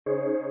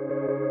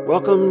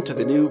Welcome to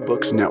the New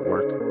Books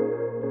Network.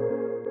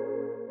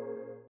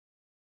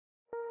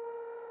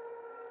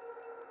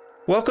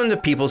 Welcome to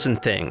Peoples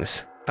and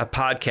Things, a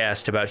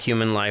podcast about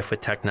human life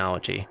with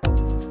technology.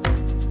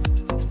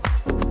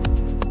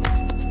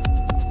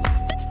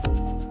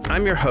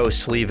 I'm your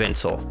host, Lee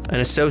Vinsel,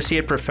 an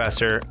associate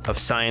professor of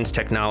science,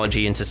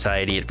 technology, and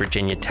society at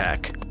Virginia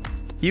Tech.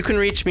 You can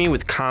reach me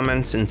with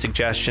comments and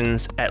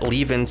suggestions at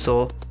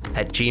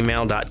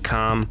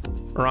leevinsel@gmail.com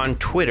or on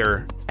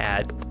Twitter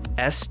at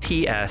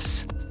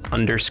STS_news.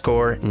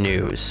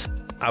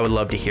 I would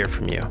love to hear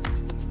from you.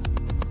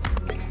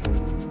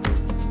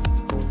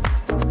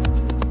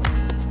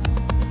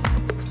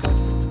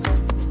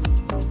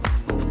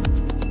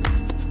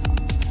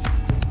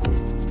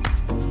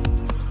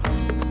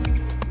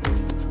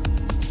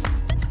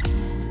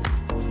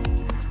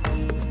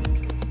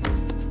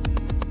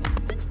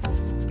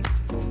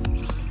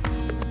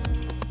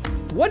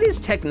 What is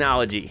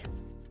technology?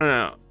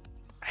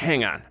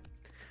 Hang on.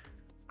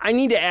 I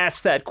need to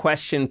ask that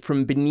question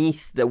from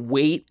beneath the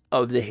weight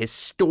of the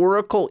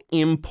historical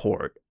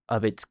import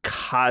of its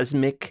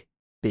cosmic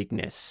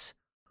bigness.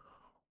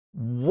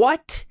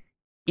 What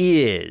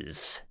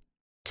is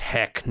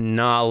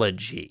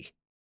technology?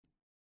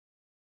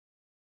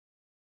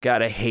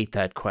 God, I hate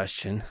that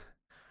question.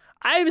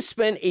 I've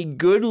spent a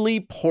goodly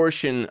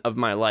portion of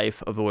my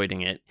life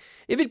avoiding it.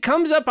 If it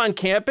comes up on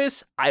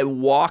campus, I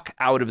walk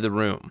out of the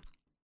room.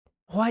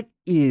 What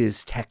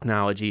is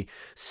technology?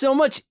 So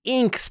much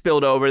ink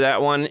spilled over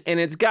that one, and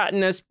it's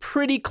gotten us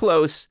pretty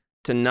close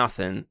to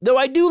nothing. Though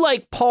I do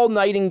like Paul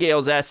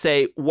Nightingale's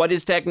essay, What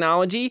is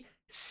Technology?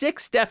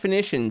 6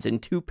 definitions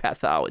and 2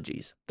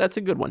 pathologies. That's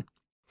a good one.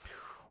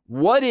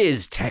 What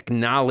is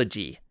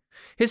technology?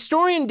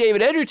 Historian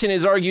David Edgerton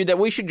has argued that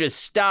we should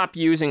just stop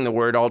using the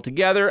word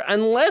altogether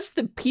unless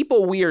the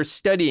people we are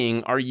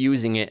studying are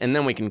using it, and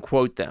then we can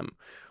quote them.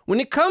 When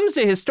it comes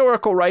to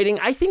historical writing,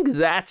 I think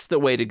that's the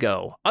way to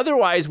go.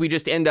 Otherwise, we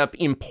just end up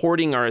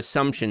importing our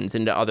assumptions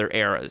into other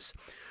eras.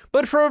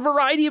 But for a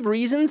variety of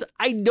reasons,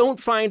 I don't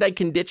find I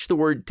can ditch the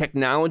word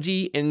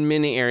technology in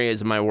many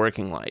areas of my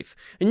working life.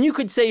 And you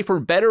could say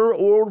for better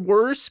or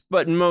worse,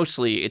 but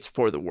mostly it's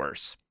for the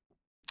worse.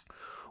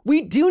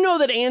 We do know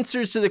that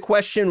answers to the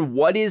question,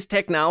 what is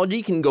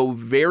technology, can go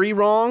very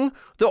wrong,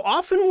 though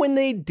often when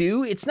they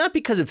do, it's not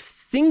because of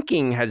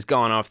thinking has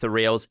gone off the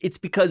rails, it's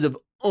because of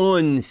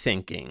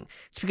unthinking.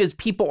 It's because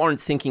people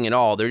aren't thinking at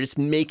all. They're just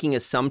making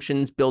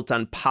assumptions built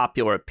on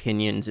popular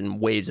opinions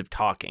and ways of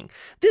talking.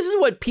 This is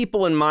what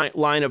people in my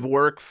line of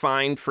work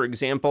find, for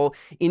example,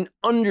 in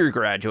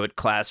undergraduate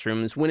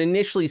classrooms when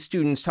initially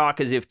students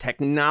talk as if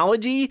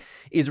technology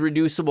is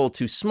reducible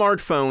to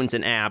smartphones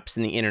and apps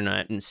and the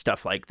internet and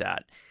stuff like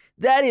that.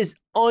 That is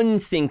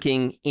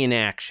unthinking in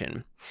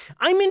action.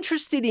 I'm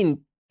interested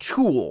in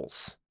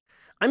tools.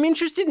 I'm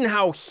interested in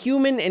how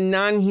human and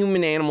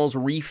non-human animals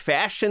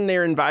refashion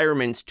their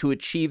environments to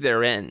achieve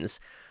their ends.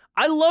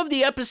 I love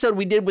the episode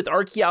we did with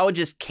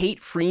archaeologist Kate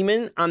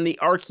Freeman on the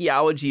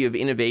archaeology of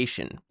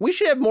innovation. We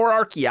should have more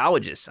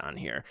archaeologists on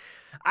here.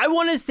 I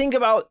want to think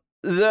about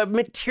the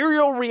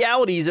material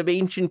realities of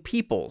ancient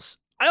peoples.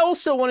 I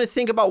also want to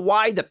think about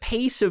why the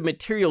pace of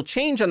material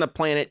change on the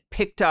planet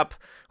picked up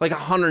like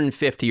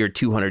 150 or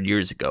 200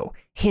 years ago.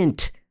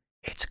 Hint,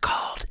 it's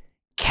called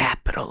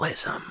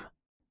capitalism.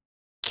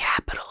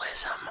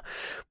 Capitalism.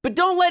 But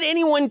don't let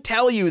anyone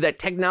tell you that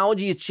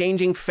technology is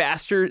changing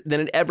faster than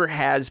it ever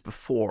has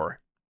before.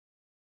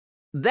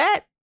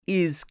 That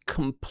is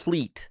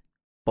complete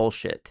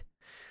bullshit.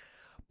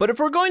 But if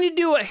we're going to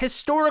do a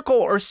historical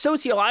or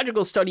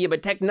sociological study of a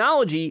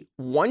technology,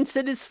 once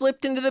it has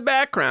slipped into the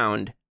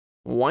background,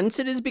 once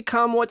it has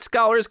become what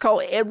scholars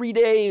call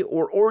everyday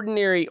or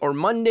ordinary or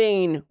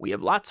mundane, we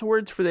have lots of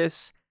words for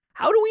this,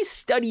 how do we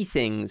study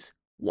things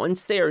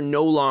once they are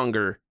no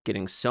longer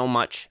getting so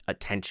much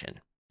attention?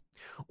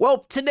 Well,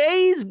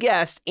 today's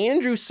guest,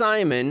 Andrew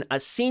Simon, a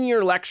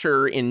senior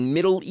lecturer in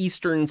Middle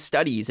Eastern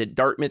Studies at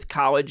Dartmouth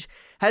College,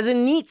 has a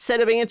neat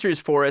set of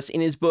answers for us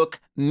in his book,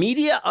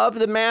 Media of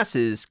the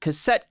Masses,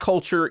 Cassette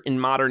Culture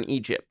in Modern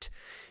Egypt.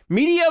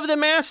 Media of the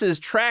Masses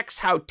tracks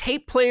how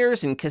tape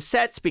players and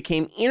cassettes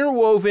became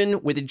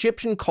interwoven with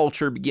Egyptian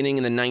culture beginning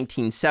in the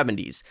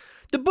 1970s.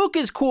 The book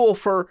is cool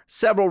for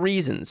several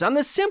reasons. On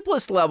the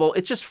simplest level,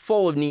 it's just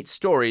full of neat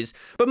stories,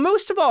 but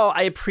most of all,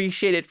 I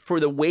appreciate it for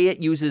the way it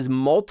uses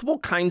multiple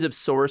kinds of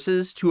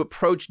sources to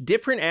approach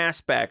different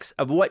aspects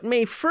of what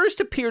may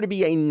first appear to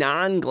be a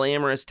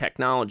non-glamorous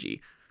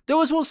technology.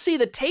 Though, as we'll see,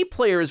 the tape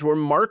players were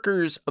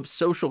markers of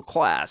social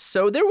class,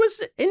 so there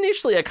was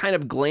initially a kind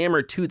of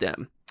glamour to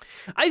them.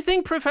 I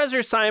think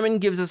Professor Simon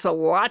gives us a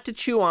lot to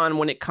chew on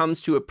when it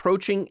comes to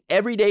approaching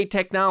everyday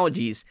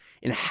technologies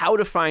and how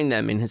to find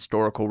them in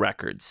historical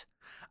records.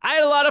 I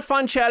had a lot of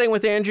fun chatting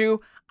with Andrew.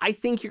 I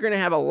think you're going to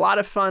have a lot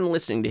of fun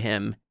listening to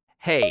him.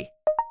 Hey,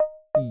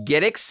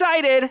 get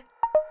excited!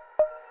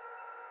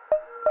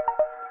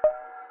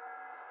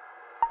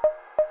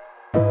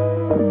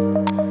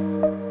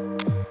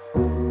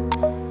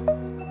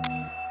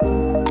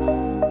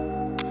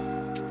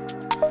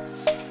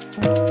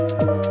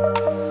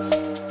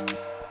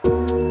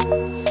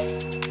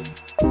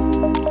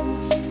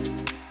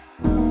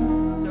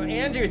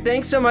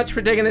 thanks so much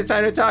for taking the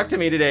time to talk to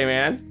me today,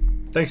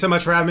 man. Thanks so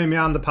much for having me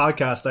on the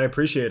podcast. I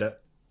appreciate it.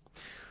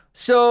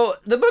 So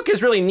the book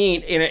is really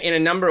neat in a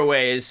number of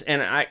ways,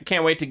 and I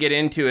can't wait to get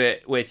into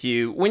it with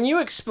you. When you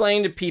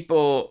explain to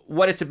people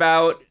what it's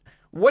about,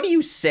 what do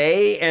you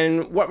say,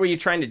 and what were you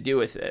trying to do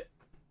with it?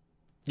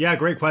 Yeah,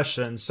 great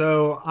question.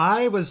 So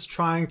I was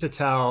trying to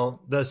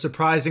tell the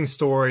surprising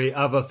story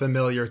of a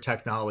familiar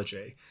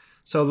technology.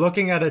 So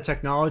looking at a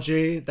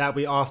technology that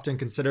we often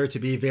consider to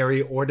be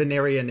very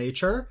ordinary in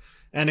nature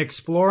and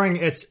exploring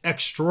its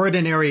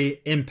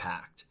extraordinary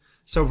impact.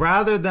 So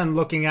rather than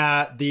looking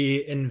at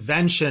the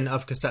invention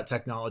of cassette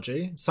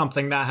technology,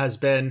 something that has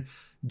been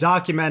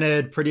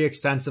documented pretty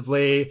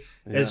extensively,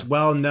 is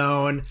well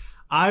known,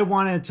 I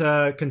wanted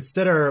to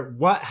consider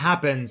what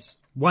happens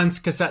once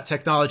cassette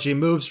technology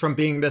moves from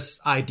being this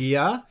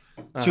idea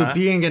to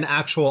being an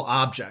actual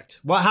object.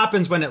 What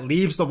happens when it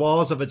leaves the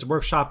walls of its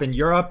workshop in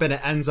Europe and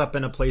it ends up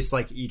in a place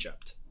like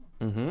Egypt?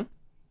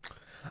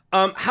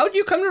 How did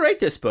you come to write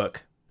this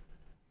book?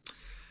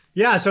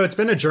 Yeah, so it's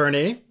been a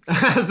journey,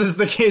 as is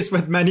the case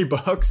with many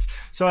books.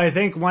 So I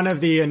think one of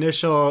the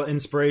initial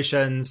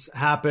inspirations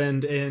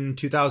happened in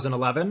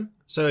 2011.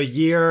 So a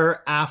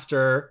year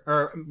after,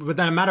 or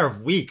within a matter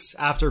of weeks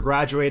after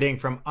graduating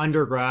from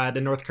undergrad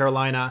in North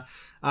Carolina,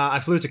 I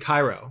flew to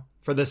Cairo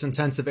for this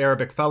intensive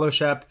Arabic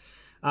fellowship.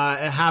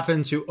 It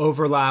happened to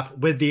overlap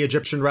with the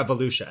Egyptian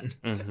Revolution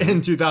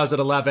in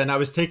 2011. I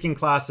was taking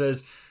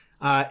classes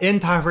in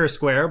Tahrir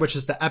Square, which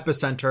is the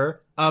epicenter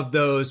of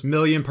those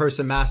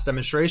million-person mass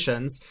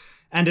demonstrations.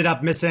 Ended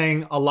up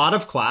missing a lot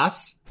of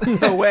class.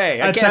 No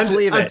way. I can't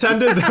believe it.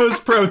 Attended those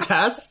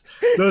protests,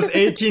 those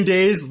 18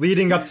 days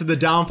leading up to the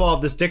downfall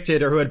of this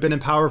dictator who had been in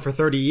power for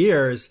 30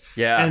 years.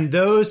 Yeah. And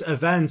those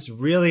events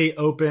really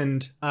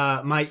opened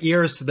my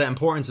ears to the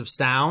importance of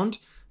sound,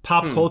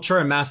 pop culture,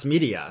 and mass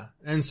media.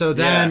 And so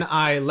then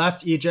I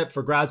left Egypt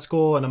for grad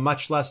school in a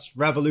much less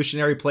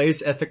revolutionary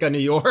place, Ithaca, New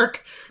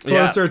York,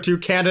 closer to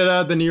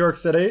Canada than New York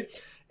City.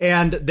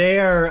 And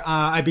there,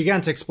 I began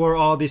to explore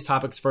all these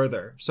topics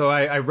further. So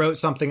I wrote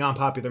something on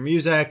popular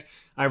music.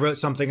 I wrote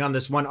something on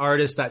this one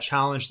artist that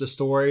challenged the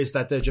stories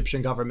that the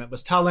Egyptian government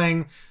was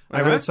telling.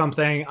 I wrote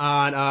something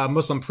on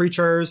Muslim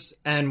preachers.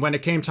 And when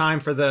it came time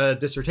for the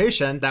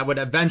dissertation that would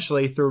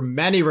eventually, through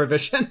many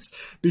revisions,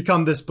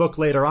 become this book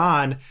later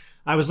on,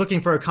 I was looking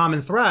for a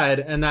common thread,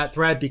 and that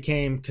thread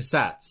became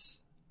cassettes.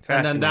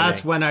 And then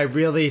that's when I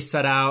really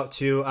set out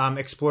to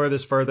explore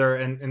this further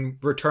and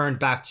returned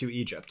back to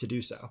Egypt to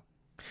do so.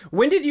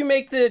 When did you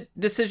make the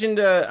decision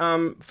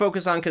to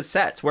focus on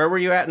cassettes? Where were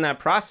you at in that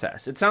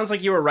process? It sounds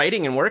like you were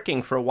writing and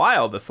working for a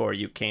while before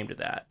you came to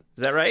that.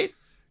 Is that right?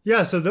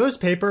 Yeah, so those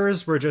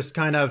papers were just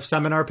kind of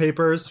seminar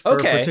papers for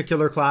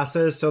particular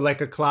classes. So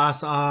like a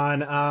class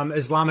on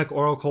Islamic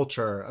oral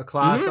culture, a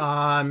class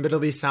on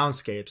Middle East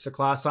soundscapes, a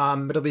class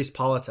on Middle East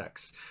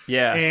politics.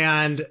 Yeah.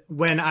 And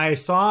when I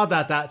saw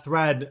that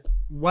thread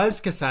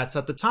was cassettes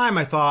at the time,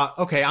 I thought,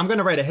 okay, I'm going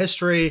to write a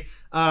history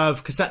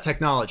of cassette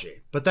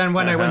technology. But then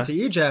when I went to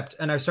Egypt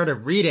and I started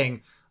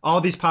reading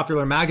all these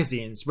popular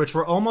magazines, which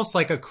were almost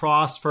like a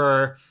cross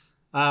for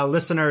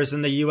listeners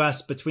in the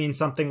US between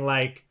something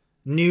like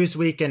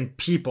Newsweek and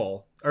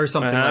People or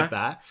something like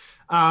that.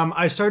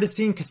 I started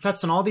seeing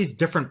cassettes in all these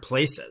different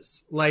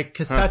places, like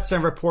cassettes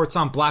and reports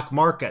on black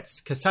markets,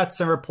 cassettes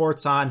and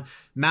reports on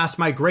mass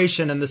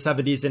migration in the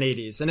 70s and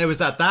 80s. And it was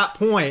at that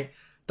point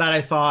that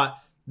I thought,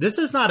 this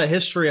is not a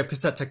history of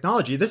cassette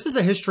technology. This is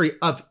a history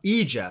of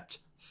Egypt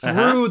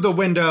through the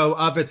window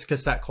of its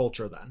cassette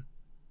culture then.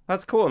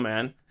 That's cool,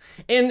 man.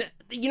 And,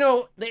 you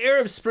know, the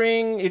Arab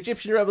Spring,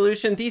 Egyptian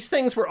Revolution, these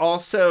things were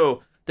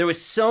also... There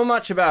was so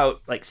much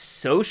about like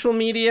social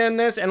media in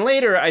this, and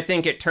later I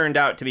think it turned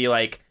out to be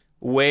like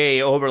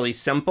way overly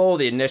simple,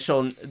 the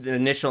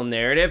initial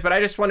narrative. But I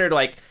just wondered,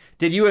 like,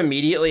 did you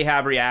immediately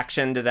have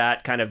reaction to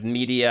that kind of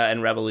media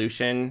and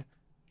revolution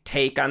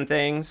take on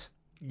things?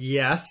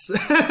 Yes,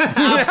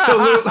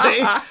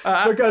 absolutely.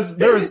 Because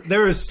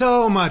there was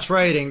so much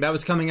writing that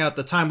was coming out at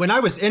the time. When I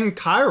was in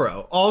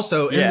Cairo,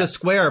 also in the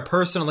square,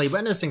 personally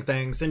witnessing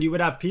things, and you would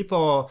have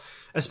people,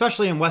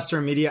 especially in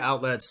Western media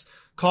outlets,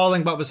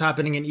 calling what was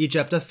happening in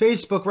Egypt a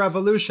Facebook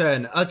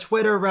revolution, a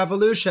Twitter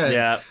revolution.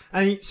 Yeah.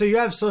 And so you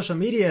have social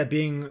media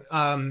being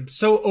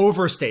so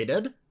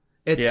overstated,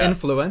 its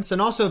influence, and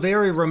also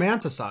very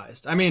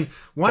romanticized. I mean,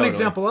 one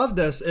example of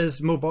this is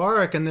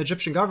Mubarak and the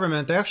Egyptian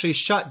government. They actually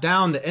shut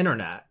down the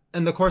internet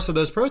in the course of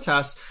those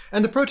protests,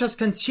 and the protests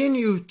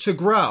continue to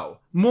grow.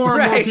 More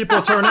and more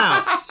people turn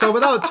out. So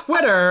without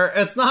Twitter,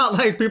 it's not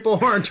like people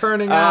weren't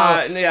turning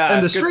out in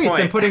the streets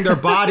and putting their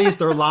bodies,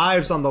 their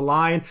lives on the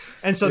line.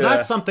 And so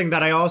that's something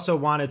that I also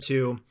wanted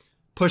to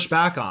push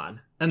back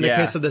on in the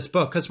case of this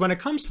book. Because when it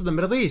comes to the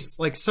Middle East,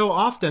 like so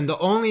often, the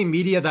only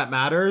media that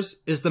matters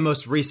is the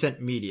most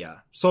recent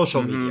media,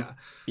 social media.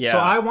 Yeah. So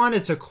I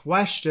wanted to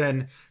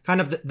question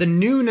kind of the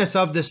newness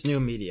of this new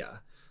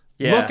media.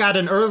 Look at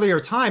an earlier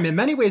time. In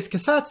many ways,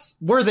 cassettes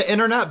were the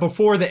internet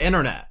before the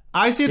internet.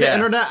 I see the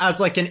internet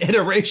as like an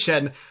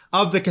iteration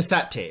of the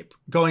cassette tape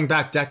going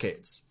back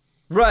decades.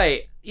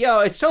 Right.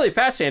 it's totally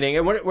fascinating,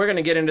 and we're going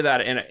to get into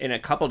that in a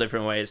couple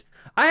different ways.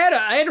 I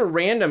had a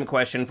random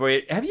question for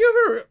you. Have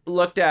you ever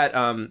looked at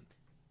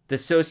the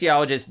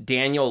sociologist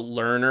Daniel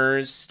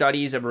Lerner's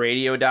studies of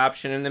radio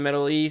adoption in the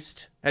Middle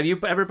East? Have you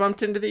ever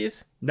bumped into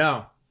these?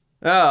 No.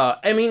 Oh,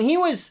 I mean,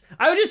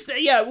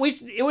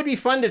 it would be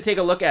fun to take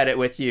a look at it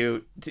with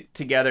you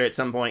together at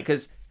some point,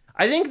 because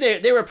I think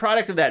they were a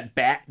product of that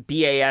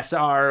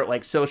BASR,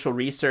 like social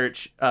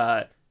research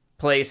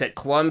place at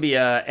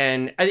Columbia,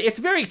 and it's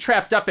very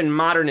trapped up in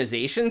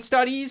modernization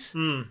studies.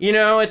 You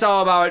know, it's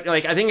all about,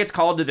 like, I think it's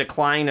called the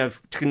decline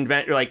of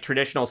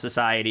traditional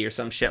society or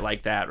some shit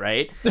like that,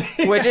 right?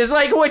 Which is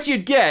like what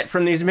you'd get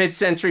from these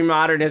mid-century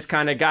modernist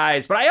kind of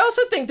guys. But I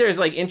also think there's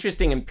like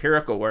interesting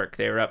empirical work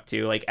they were up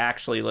to, like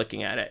actually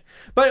looking at it.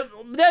 But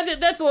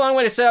that's a long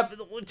way to set up.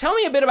 Tell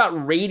me a bit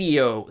about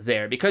radio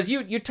there, because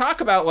you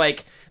talk about,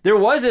 like, there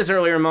was this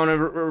earlier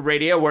moment of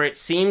radio where it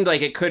seemed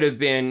like it could have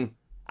been,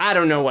 I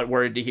don't know what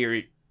word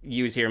to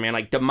use here, man,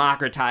 like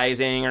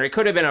democratizing, or it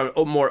could have been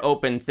a more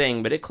open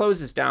thing, but it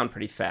closes down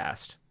pretty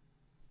fast.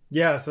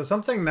 Yeah, so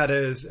something that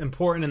is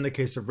important in the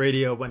case of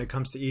radio when it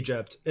comes to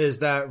Egypt is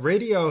that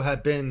radio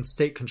had been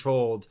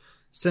state-controlled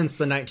since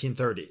the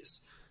 1930s.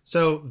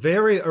 So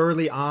very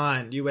early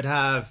on, you would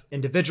have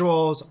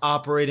individuals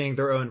operating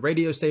their own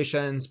radio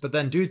stations, but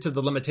then due to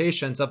the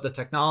limitations of the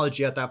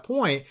technology at that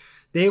point,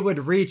 they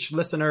would reach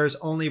listeners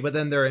only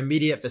within their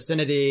immediate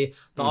vicinity.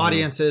 The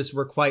audiences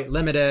were quite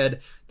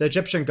limited. The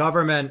Egyptian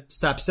government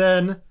steps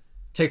in,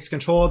 takes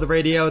control of the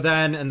radio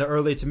then in the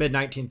early to mid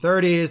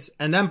 1930s.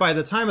 And then by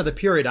the time of the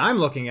period I'm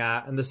looking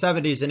at, in the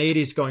 70s and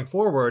 80s going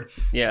forward,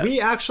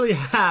 we actually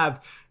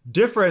have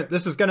different,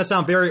 this is going to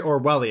sound very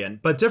Orwellian,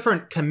 but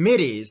different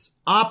committees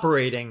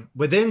operating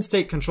within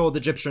state-controlled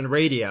Egyptian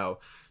radio,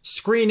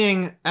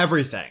 screening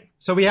everything.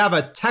 So we have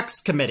a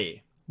text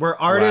committee where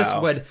artists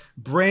would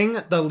bring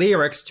the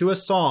lyrics to a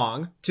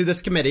song to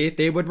this committee.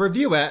 They would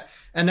review it.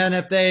 And then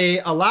if they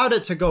allowed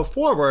it to go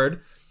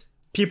forward,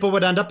 people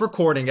would end up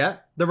recording it.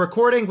 The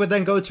recording would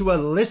then go to a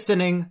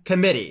listening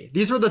committee.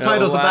 These were the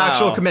titles of the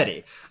actual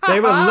committee.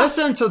 They would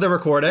listen to the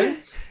recording.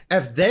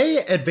 If they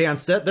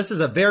advanced it, this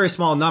is a very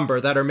small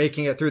number that are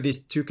making it through these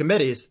two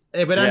committees,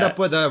 it would end up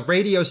with a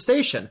radio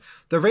station.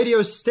 The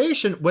radio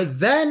station would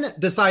then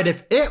decide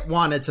if it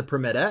wanted to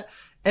permit it,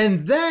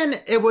 and then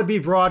it would be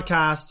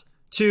broadcast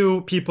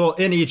to people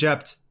in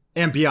Egypt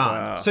and beyond.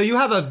 Wow. So you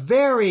have a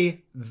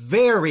very,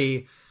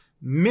 very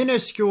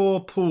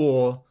minuscule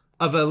pool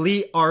of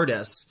elite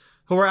artists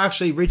who are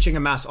actually reaching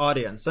a mass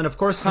audience. And of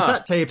course,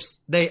 cassette tapes,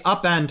 they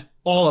upend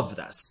all of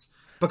this.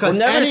 Because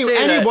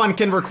anyone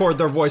can record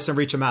their voice and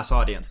reach a mass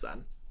audience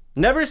then.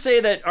 Never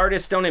say that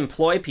artists don't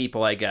employ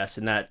people, I guess,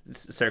 in that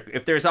circle.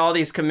 If there's all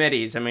these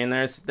committees, I mean,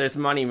 there's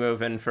money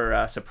moving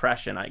for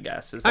suppression, I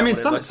guess. I mean,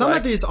 some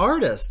of these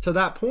artists, to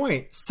that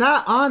point,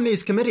 sat on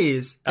these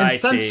committees and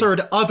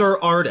censored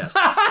other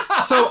artists.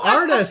 So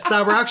artists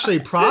that were actually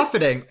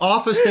profiting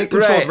off of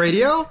state-controlled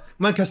radio,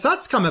 when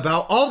cassettes come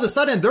about, all of a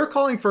sudden, they're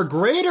calling for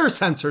greater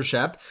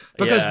censorship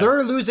because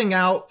they're losing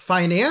out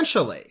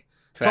financially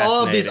to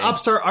all of these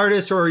upstart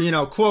artists who are, you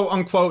know, quote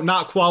unquote,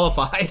 not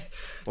qualified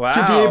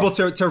to be able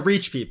to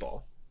reach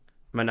people.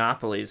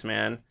 Monopolies,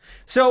 man.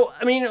 So,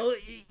 I mean,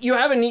 you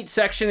have a neat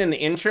section in the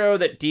intro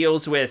that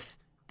deals with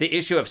the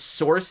issue of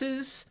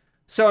sources.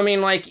 So, I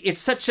mean, like,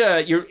 it's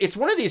it's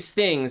one of these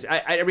things.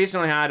 I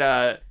recently had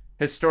a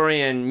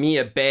historian,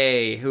 Mia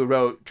Bay, who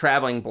wrote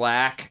Traveling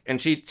Black, and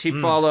she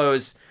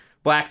follows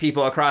Black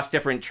people across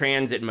different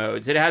transit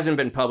modes. It hasn't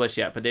been published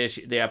yet, but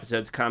the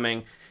episode's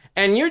coming.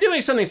 And you're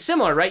doing something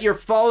similar, right? You're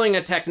following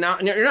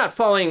you're not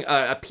following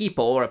a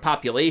people or a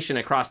population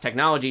across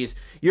technologies.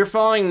 You're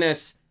following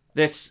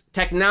this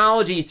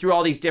technology through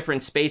all these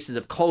different spaces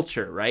of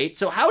culture, right?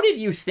 So how did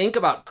you think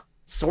about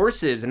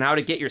sources and how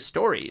to get your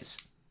stories?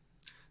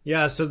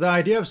 Yeah, so the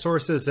idea of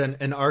sources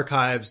and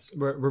archives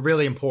were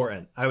really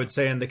important, I would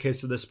say, in the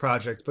case of this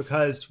project,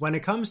 because when it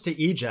comes to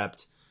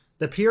Egypt,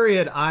 the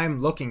period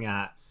I'm looking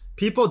at,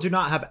 people do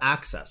not have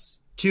access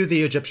to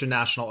the Egyptian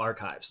National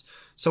Archives.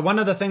 So one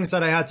of the things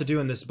that I had to do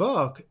in this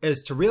book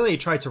is to really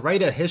try to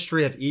write a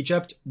history of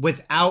Egypt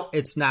without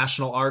its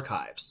national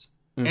archives.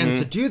 And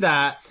to do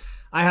that,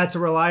 I had to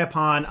rely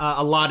upon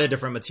a lot of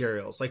different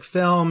materials, like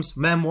films,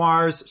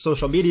 memoirs,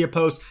 social media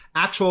posts,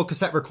 actual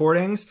cassette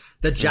recordings,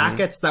 the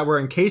jackets that were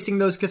encasing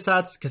those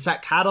cassettes,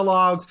 cassette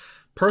catalogs,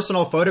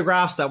 personal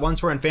photographs that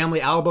once were in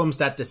family albums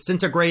that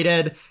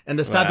disintegrated in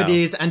the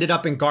 70s, ended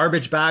up in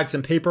garbage bags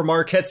and paper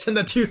markets in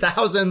the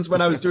 2000s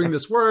when I was doing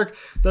this work,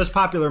 those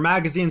popular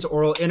magazines,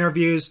 oral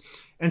interviews.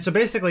 And so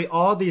basically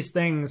all these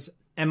things,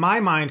 in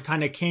my mind,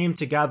 kind of came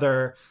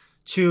together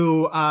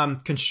to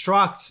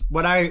construct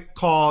what I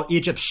call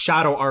Egypt's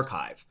shadow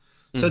archive.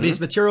 So these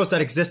materials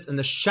that exist in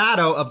the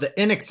shadow of the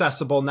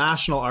inaccessible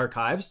national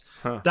archives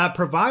that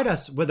provide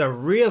us with a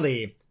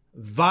really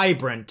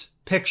vibrant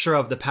picture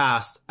of the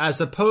past,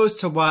 as opposed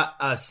to what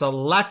a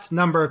select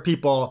number of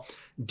people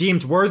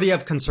deemed worthy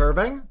of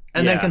conserving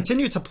and then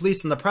continue to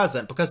police in the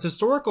present. Because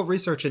historical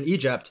research in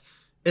Egypt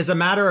is a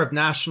matter of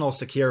national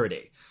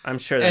security. I'm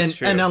sure that's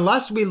true. And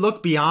unless we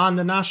look beyond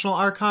the National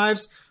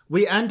Archives,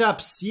 we end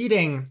up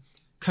ceding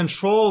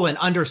control and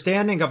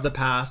understanding of the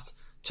past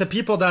to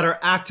people that are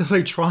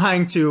actively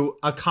trying to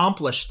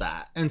accomplish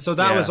that. And so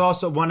that was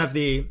also one of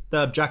the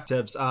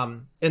objectives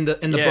in the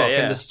book,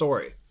 in the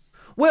story.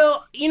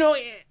 Well,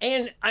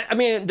 and I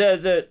mean,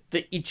 the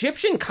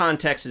Egyptian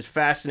context is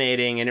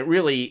fascinating, and it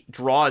really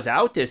draws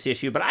out this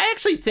issue. But I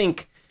actually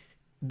think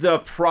the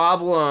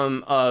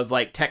problem of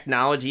like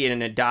technology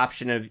and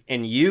adoption of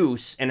and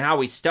use and how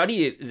we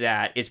study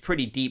that is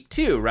pretty deep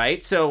too,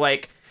 right? So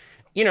like,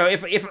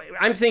 if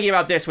I'm thinking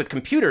about this with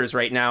computers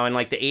right now in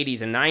like the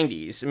 80s and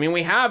 90s, I mean,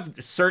 we have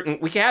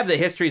the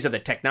histories of the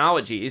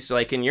technologies,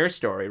 like in your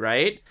story,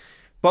 right?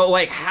 But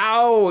like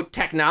how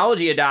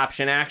technology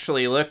adoption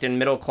actually looked in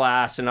middle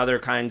class and other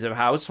kinds of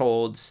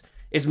households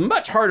is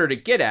much harder to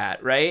get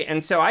at, right?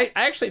 And so I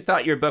actually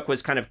thought your book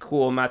was kind of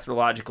cool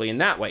methodologically in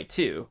that way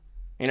too.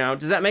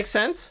 Does that make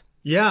sense?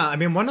 Yeah, I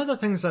mean, one of the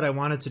things that I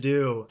wanted to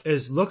do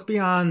is look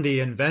beyond the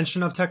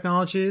invention of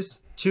technologies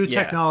to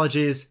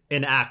technologies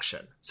in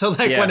action. So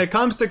like when it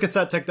comes to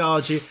cassette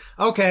technology,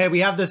 okay, we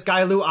have this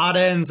guy Lou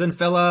Ottens and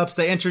Philips.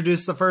 They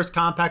introduced the first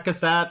compact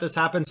cassette. This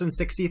happens in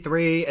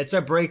 1963. It's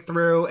a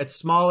breakthrough. It's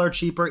smaller,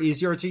 cheaper,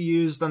 easier to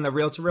use than the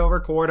reel-to-reel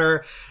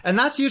recorder. And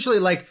that's usually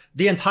like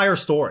the entire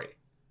story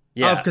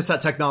of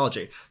cassette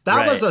technology.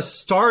 That was a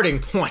starting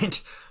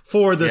point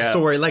for the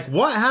story. Like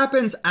what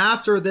happens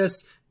after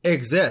this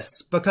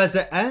exists, because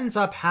it ends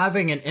up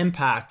having an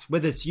impact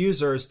with its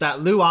users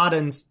that Lou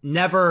Ottens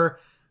never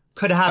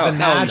could have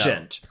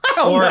imagined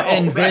or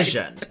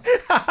envisioned.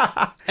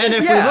 And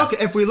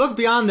if we look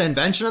beyond the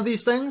invention of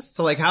these things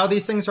to like how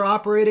these things are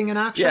operating in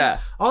action,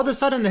 all of a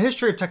sudden the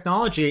history of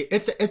technology,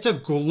 it's a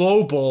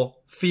global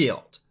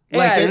field.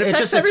 Like it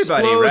just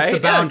explodes the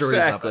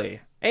boundaries of it.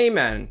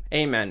 Amen,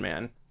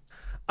 man.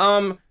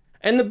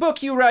 In the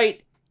book you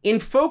write, in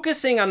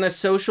focusing on the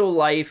social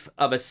life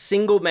of a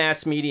single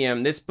mass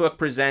medium, this book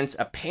presents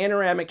a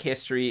panoramic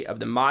history of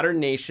the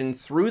modern nation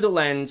through the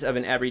lens of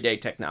an everyday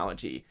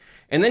technology.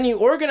 And then you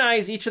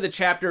organize each of the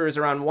chapters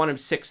around one of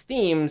 6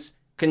 themes: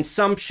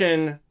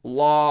 consumption,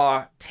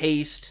 law,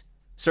 taste,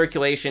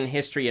 circulation,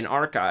 history, and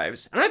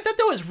archives. And I thought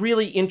that was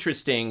really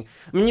interesting.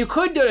 I mean, you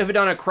could have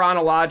done a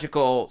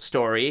chronological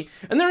story,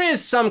 and there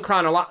is some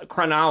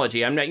chronology.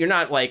 You're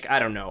not like, I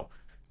don't know,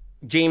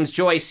 James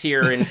Joyce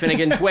here in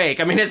Finnegan's Wake.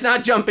 I mean, it's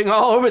not jumping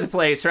all over the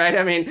place, right?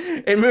 I mean,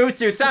 it moves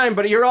through time,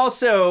 but you're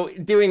also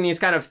doing these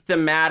kind of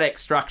thematic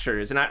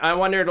structures. And I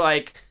wondered,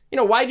 like,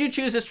 why'd you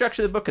choose to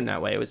structure the book in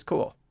that way? It was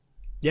cool.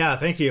 Yeah,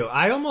 thank you.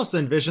 I almost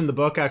envisioned the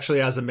book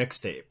actually as a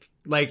mixtape.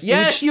 Like,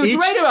 yes, you're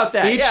right about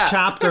that. Each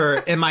chapter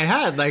in my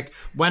head, like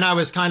when I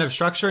was kind of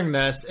structuring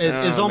this,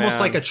 is almost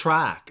like a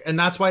track, and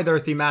that's why they're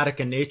thematic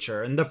in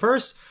nature. And the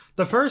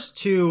first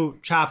 2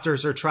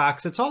 chapters or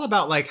tracks, it's all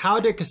about like how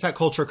did cassette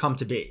culture come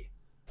to be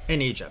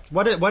in Egypt?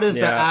 What is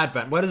the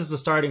advent? What is the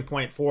starting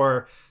point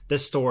for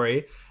this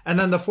story? And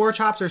then the 4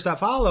 chapters that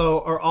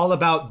follow are all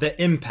about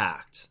the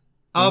impact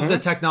of the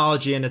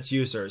technology and its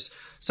users.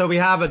 So we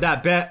have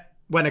that bit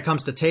when it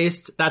comes to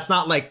taste. That's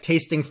not like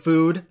tasting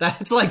food.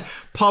 That's like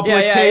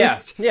public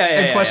taste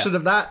and question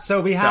of that.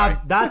 So we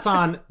have that's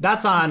on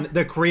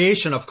the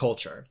creation of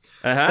culture.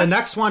 The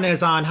next one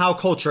is on how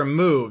culture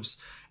moves.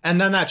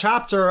 And then that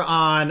chapter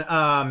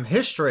on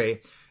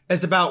history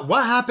is about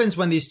what happens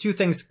when these 2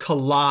 things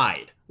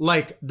collide,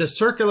 like the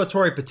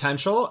circulatory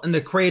potential and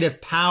the creative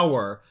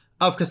power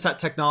of cassette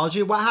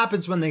technology. What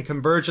happens when they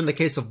converge in the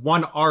case of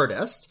one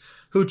artist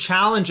who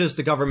challenges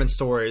the government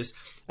stories?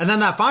 And then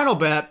that final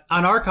bit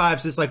on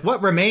archives is like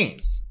what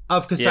remains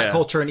of cassette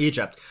culture in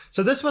Egypt.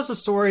 So this was a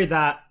story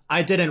that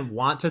I didn't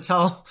want to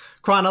tell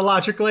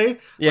chronologically.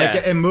 Like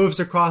it moves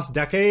across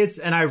decades.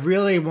 And I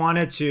really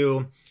wanted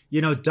to,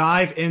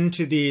 dive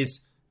into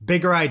these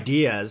bigger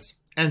ideas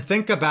and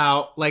think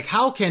about like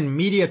how can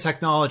media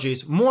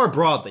technologies more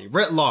broadly,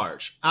 writ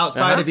large,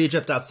 outside of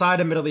Egypt, outside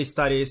of Middle East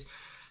studies,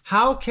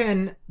 how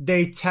can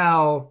they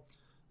tell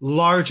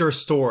larger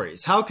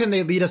stories? How can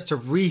they lead us to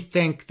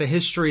rethink the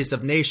histories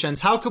of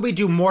nations? How could we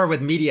do more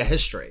with media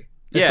history?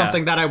 It's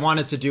something that I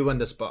wanted to do in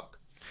this book.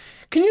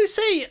 Can you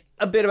say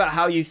a bit about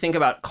how you think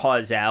about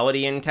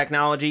causality in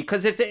technology?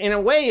 Because it's in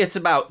a way, it's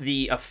about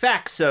the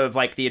effects of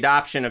like the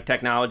adoption of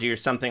technology or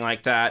something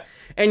like that.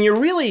 And you're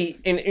really,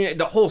 in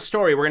the whole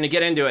story, we're going to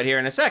get into it here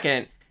in a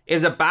second,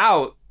 is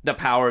about the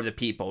power of the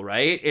people,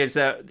 right? Is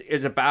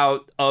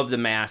about of the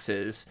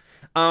masses.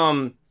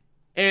 And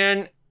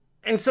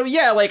so,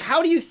 like,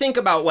 how do you think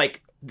about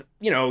like,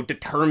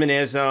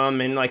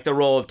 determinism and like the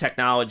role of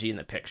technology in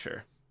the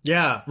picture?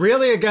 Yeah,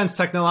 really against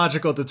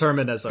technological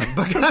determinism,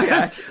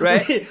 because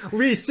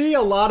we see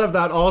a lot of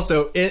that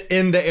also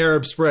in the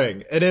Arab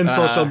Spring and in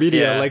social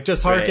media, like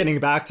just hearkening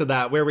back to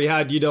that, where we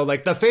had,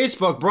 like the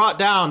Facebook brought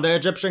down the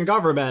Egyptian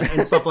government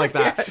and stuff like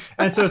that.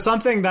 And so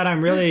something that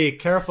I'm really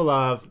careful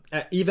of,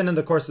 even in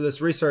the course of this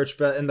research,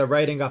 but in the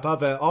writing up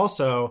of it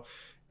also,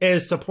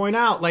 is to point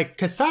out like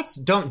cassettes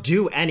don't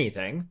do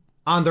anything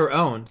on their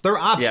own. They're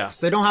objects.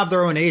 They don't have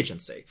their own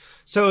agency.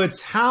 So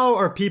it's how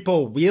are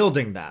people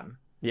wielding them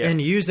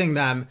and using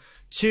them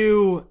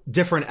to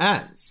different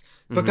ends.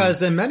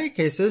 Because in many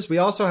cases, we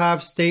also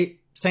have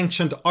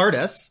state-sanctioned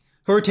artists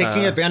who are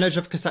taking advantage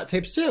of cassette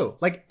tapes too.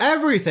 Like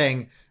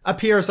everything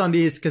appears on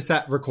these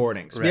cassette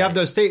recordings. We have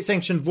those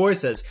state-sanctioned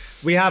voices.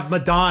 We have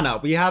Madonna.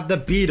 We have the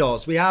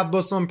Beatles. We have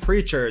Muslim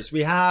preachers.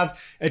 We have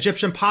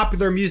Egyptian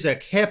popular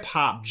music, hip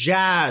hop,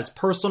 jazz,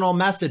 personal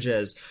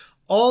messages.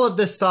 All of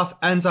this stuff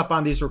ends up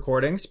on these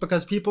recordings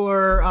because people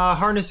are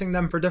harnessing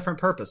them for different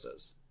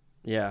purposes.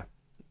 Yeah,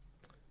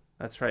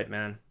 that's right,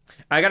 man.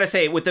 I gotta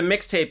say, with the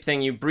mixtape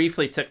thing, you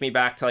briefly took me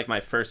back to like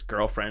my first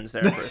girlfriends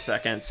there for a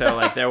second. So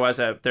like there was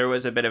a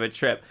bit of a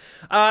trip.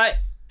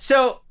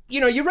 So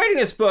you're writing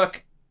this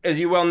book, as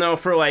you well know,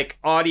 for like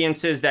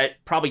audiences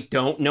that probably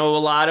don't know a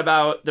lot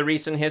about the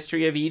recent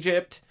history of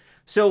Egypt.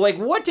 So like,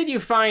 what did you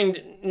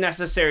find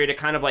necessary to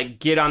kind of like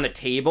get on the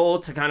table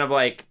to kind of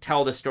like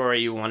tell the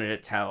story you wanted to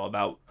tell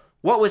about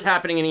what was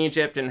happening in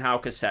Egypt and how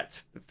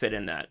cassettes fit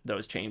in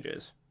those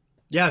changes?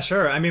 Yeah,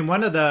 sure. I mean,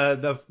 one of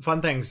the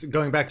fun things,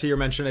 going back to your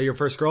mention of your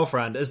first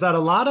girlfriend, is that a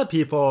lot of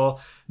people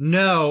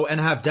know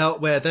and have dealt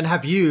with and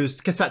have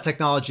used cassette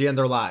technology in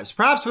their lives.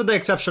 Perhaps with the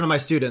exception of my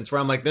students, where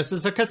I'm like, this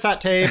is a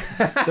cassette tape.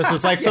 This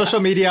was like social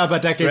media,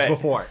 but decades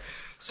before.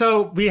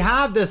 So we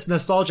have this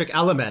nostalgic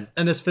element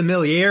and this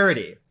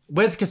familiarity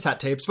with cassette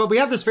tapes, but we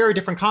have this very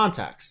different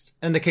context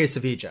in the case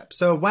of Egypt.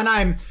 So when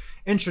I'm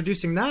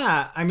introducing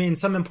that, I mean,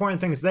 some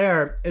important things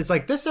there is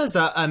like, this is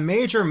a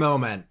major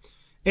moment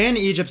in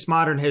Egypt's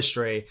modern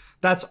history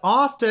that's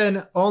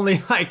often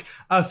only like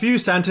a few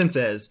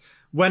sentences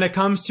when it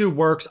comes to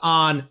works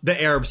on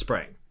the Arab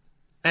Spring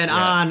and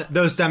on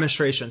those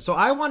demonstrations. So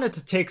I wanted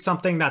to take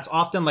something that's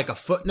often like a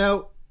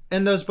footnote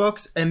in those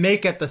books and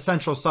make it the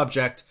central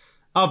subject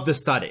of the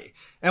study.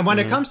 And when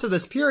it comes to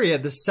this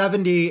period, the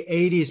 70s,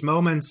 80s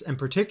moments in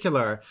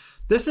particular,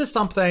 this is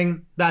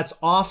something that's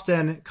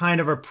often kind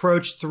of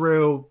approached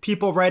through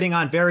people writing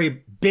on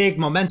very big,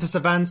 momentous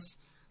events.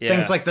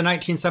 Things like the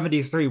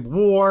 1973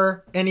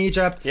 war in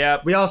Egypt.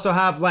 We also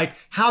have like,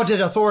 how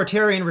did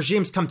authoritarian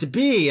regimes come to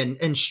be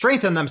and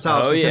strengthen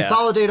themselves and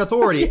consolidate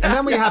authority? And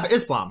then we have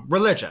Islam,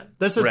 religion.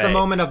 This is the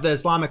moment of the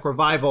Islamic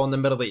revival in the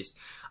Middle East.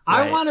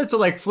 I wanted to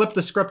like flip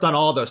the script on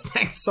all those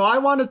things. So I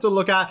wanted to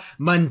look at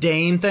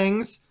mundane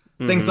things,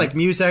 things like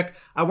music.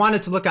 I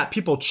wanted to look at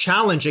people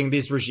challenging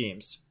these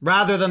regimes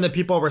rather than the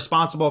people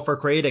responsible for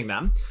creating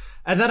them.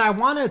 And then I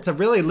wanted to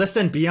really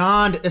listen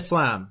beyond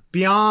Islam,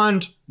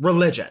 beyond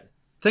religion.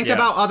 Think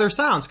about other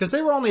sounds, because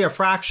they were only a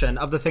fraction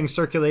of the things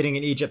circulating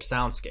in Egypt's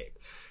soundscape.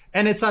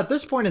 And it's at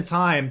this point in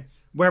time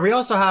where we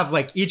also have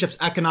like Egypt's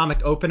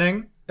economic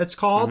opening, it's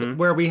called,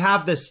 where we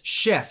have this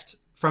shift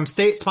from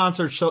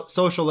state-sponsored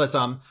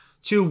socialism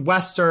to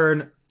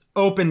Western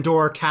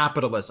open-door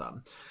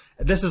capitalism.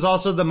 This is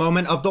also the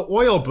moment of the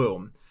oil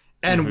boom.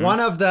 And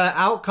one of the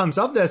outcomes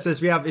of this is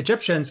we have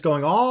Egyptians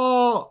going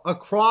all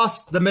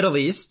across the Middle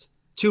East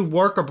to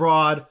work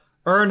abroad,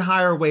 earn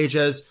higher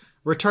wages,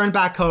 return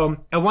back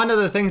home. And one of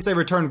the things they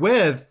return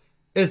with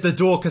is the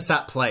dual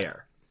cassette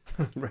player.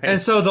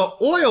 And so the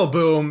oil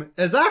boom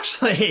is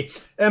actually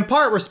in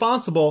part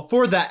responsible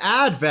for the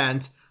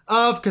advent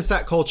of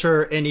cassette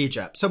culture in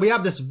Egypt. So we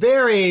have this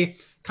very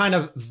kind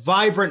of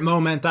vibrant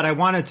moment that I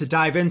wanted to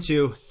dive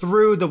into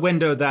through the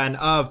window then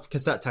of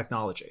cassette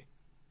technology.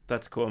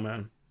 That's cool,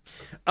 man.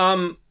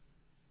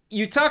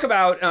 You talk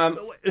about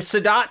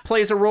Sadat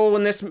plays a role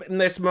in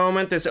this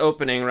moment, this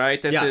opening,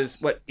 right? This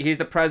is what he's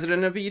the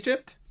president of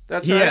Egypt.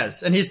 That's right. He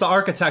is, and he's the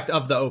architect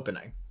of the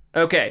opening.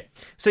 Okay,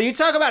 so you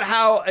talk about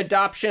how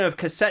adoption of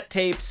cassette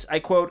tapes, I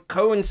quote,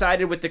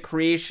 coincided with the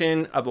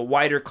creation of a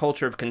wider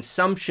culture of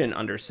consumption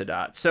under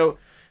Sadat. So,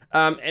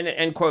 and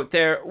end quote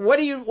there. What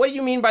do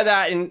you mean by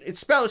that? And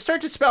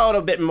start to spell out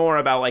a bit more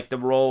about like the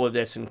role of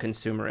this in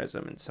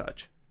consumerism and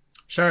such.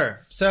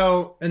 Sure.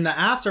 So in the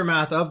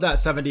aftermath of that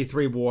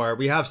 73 war,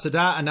 we have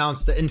Sadat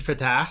announce the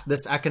Infitah,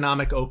 this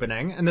economic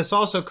opening, and this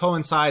also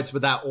coincides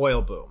with that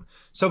oil boom.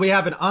 So we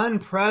have an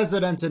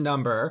unprecedented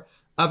number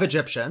of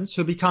Egyptians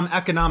who become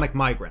economic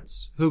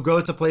migrants, who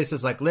go to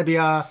places like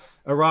Libya,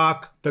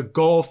 Iraq, the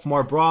Gulf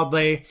more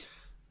broadly,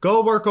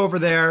 go work over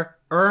there,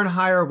 earn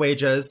higher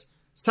wages,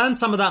 send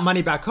some of that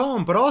money back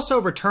home, but also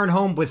return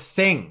home with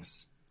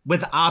things,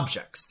 with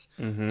objects.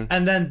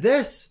 And then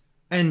this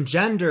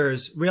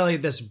engenders really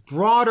this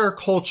broader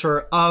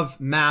culture of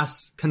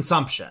mass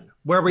consumption,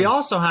 where we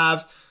also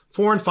have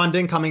foreign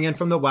funding coming in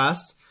from the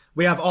West.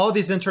 We have all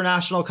these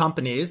international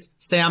companies,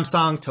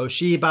 Samsung,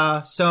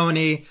 Toshiba,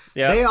 Sony.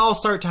 They all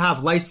start to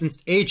have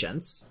licensed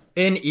agents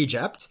in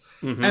Egypt.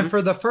 And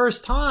for the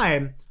first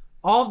time,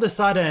 all of a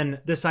sudden,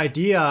 this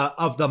idea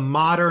of the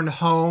modern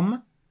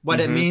home, what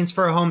it means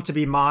for a home to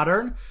be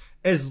modern,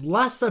 is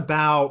less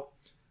about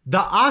the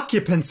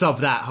occupants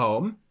of that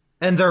home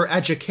and their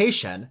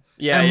education,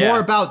 more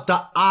about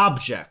the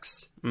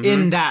objects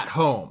in that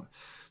home.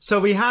 So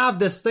we have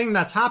this thing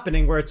that's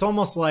happening where it's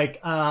almost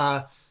like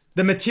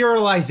the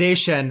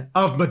materialization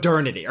of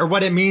modernity, or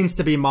what it means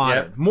to be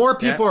modern. More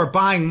people are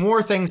buying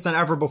more things than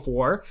ever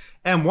before.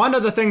 And one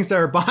of the things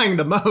they're buying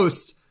the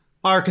most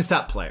are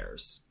cassette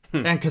players.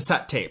 and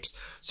cassette tapes.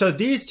 So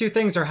these two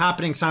things are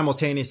happening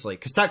simultaneously.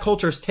 Cassette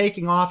culture is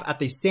taking off at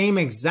the same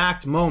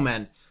exact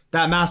moment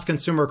that mass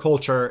consumer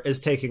culture is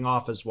taking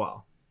off as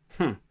well.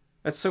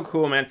 That's so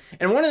cool, man.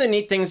 And one of the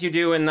neat things you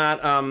do in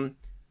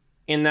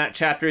that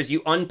chapter is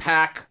you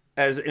unpack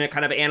as in a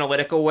kind of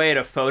analytical way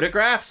to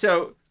photograph.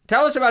 So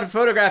tell us about a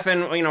photograph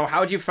and,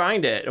 how'd you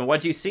find it and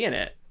what'd you see in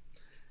it?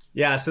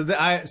 Yeah,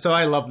 so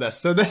I love this.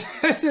 So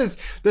this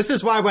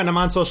is why when I'm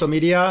on social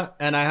media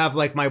and I have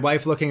like my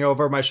wife looking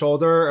over my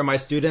shoulder or my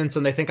students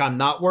and they think I'm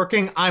not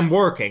working, I'm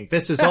working.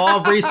 This is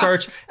all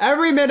research.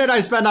 Every minute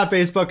I spend on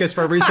Facebook is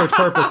for research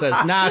purposes,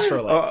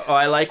 naturally. Oh,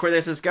 I like where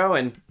this is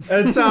going.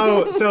 And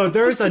so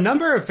there's a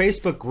number of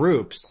Facebook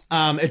groups,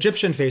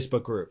 Egyptian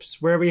Facebook groups,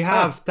 where we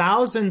have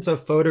thousands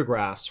of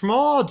photographs from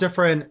all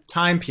different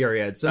time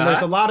periods. And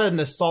there's a lot of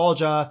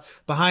nostalgia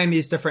behind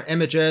these different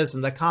images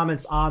and the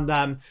comments on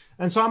them.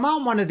 And so I'm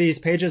on one of these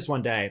pages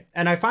one day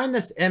and I find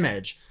this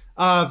image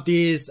of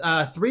these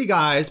three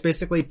guys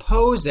basically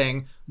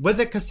posing with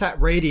a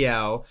cassette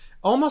radio,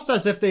 almost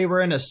as if they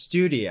were in a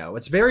studio.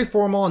 It's very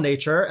formal in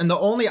nature. And the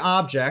only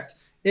object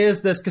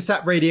is this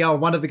cassette radio,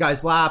 one of the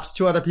guys' laps,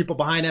 two other people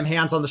behind him,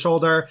 hands on the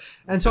shoulder.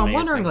 And so I'm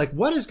wondering, like,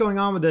 what is going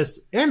on with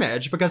this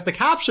image? Because the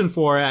caption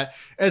for it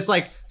is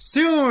like,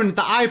 soon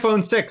the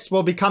iPhone 6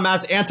 will become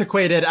as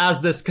antiquated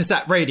as this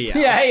cassette radio.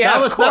 Yeah, that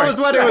was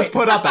what it was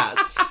put up as.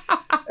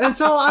 And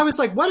so I was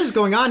like, what is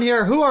going on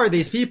here? Who are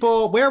these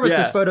people? Where was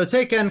this photo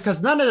taken?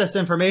 Because none of this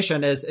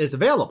information is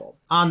available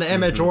on the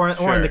image or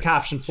in the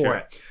caption for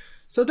it.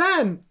 So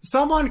then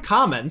someone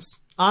comments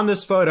on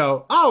this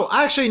photo, oh,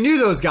 I actually knew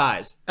those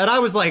guys. And I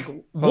was like,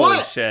 what?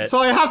 Holy shit. So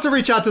I have to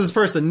reach out to this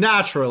person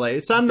naturally,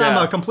 send them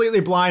a completely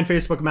blind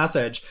Facebook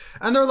message.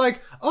 And they're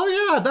like, oh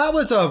yeah, that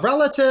was a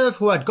relative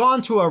who had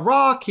gone to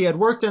Iraq. He had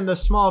worked in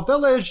this small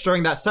village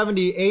during that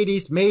 70s,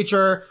 80s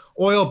major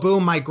oil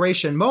boom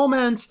migration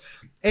moment.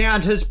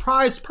 And his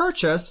prized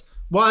purchase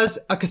was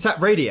a cassette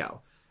radio.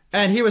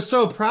 And he was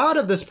so proud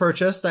of this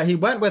purchase that he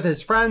went with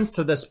his friends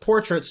to this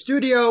portrait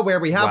studio where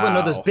we have one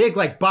of those big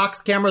like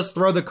box cameras,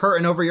 throw the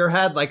curtain over your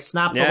head, like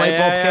snap the light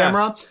bulb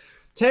camera.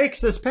 Takes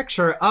this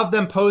picture of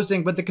them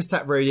posing with the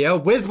cassette radio,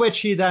 with which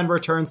he then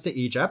returns to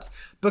Egypt.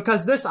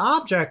 Because this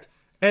object,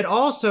 it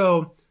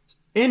also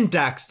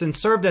indexed and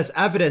served as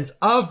evidence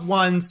of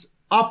one's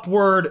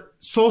upward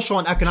social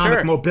and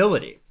economic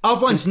mobility,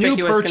 of one's new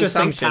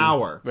purchasing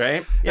power.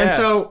 Right? Yeah. And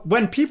so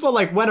when people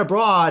like went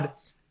abroad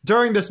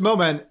during this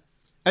moment,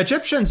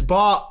 Egyptians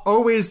bought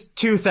always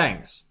two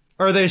things,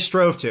 or they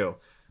strove to.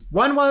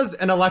 One was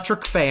an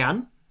electric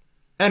fan,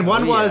 and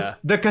one was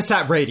the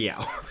cassette radio.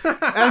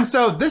 And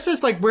so this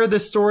is like where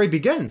this story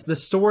begins. The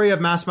story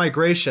of mass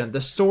migration,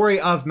 the story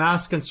of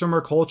mass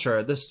consumer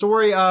culture, the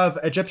story of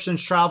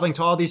Egyptians traveling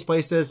to all these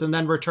places and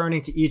then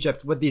returning to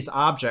Egypt with these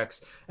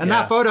objects. And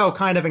that photo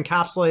kind of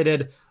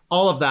encapsulated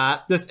all of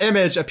that. This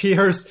image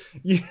appears,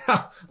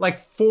 like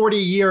 40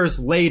 years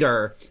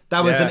later.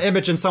 That was an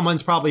image in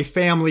someone's probably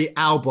family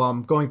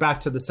album going back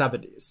to the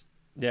 70s.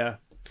 Yeah.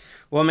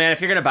 Well, man,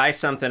 if you're going to buy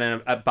something,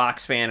 a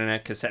box fan and a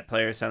cassette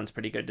player sounds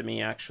pretty good to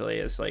me, actually,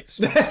 as like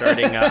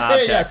starting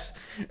objects.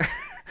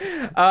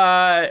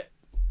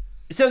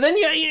 So then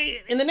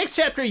in the next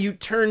chapter, you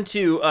turn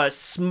to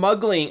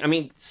smuggling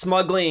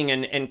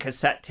and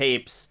cassette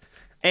tapes.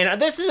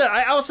 And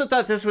I also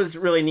thought this was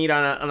really neat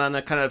on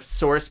a kind of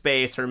source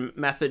base or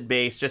method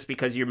base, just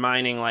because you're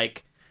mining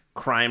like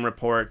crime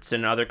reports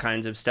and other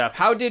kinds of stuff.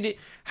 How did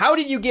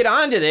you get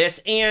onto this,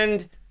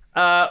 and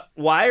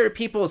why are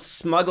people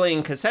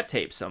smuggling cassette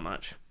tapes so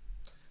much?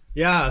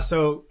 Yeah,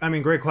 so I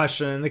mean, great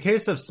question. In the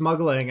case of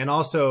smuggling and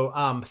also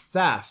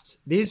theft,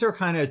 these are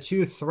kind of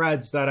two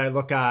threads that I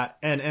look at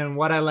and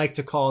what I like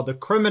to call the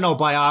criminal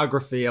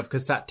biography of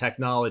cassette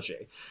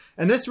technology.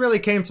 And this really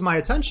came to my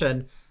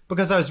attention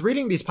because I was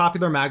reading these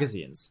popular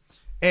magazines,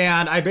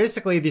 and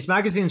these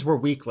magazines were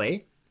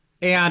weekly,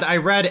 and I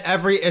read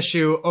every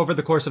issue over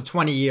the course of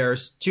 20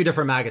 years, 2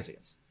 different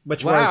magazines,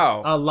 which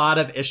was a lot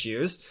of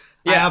issues.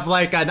 Yeah. I have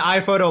like an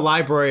iPhoto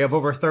library of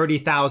over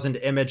 30,000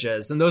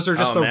 images, and those are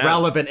just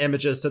relevant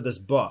images to this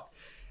book.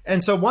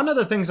 And so one of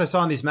the things I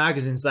saw in these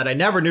magazines that I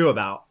never knew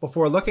about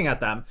before looking at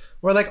them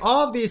were like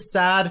all of these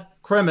sad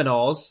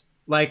criminals,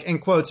 like in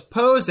quotes,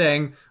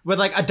 posing with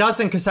like a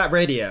dozen cassette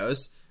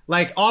radios,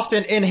 like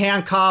often in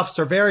handcuffs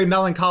or very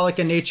melancholic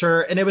in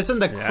nature. And it was in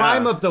the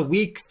crime of the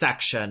week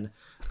section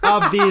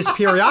of these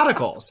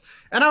periodicals.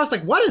 And I was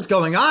like, what is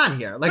going on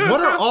here? Like,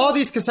 what are all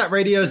these cassette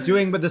radios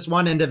doing with this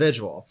one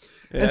individual?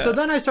 Yeah. And so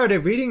then I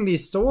started reading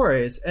these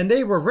stories, and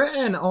they were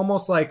written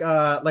almost like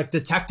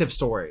detective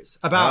stories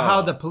about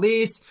how the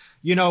police,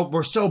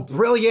 were so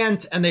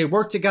brilliant and they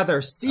worked together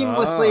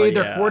seamlessly.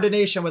 Their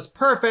coordination was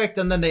perfect.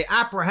 And then they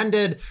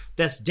apprehended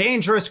this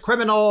dangerous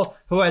criminal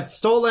who had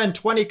stolen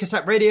 20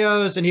 cassette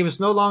radios, and he was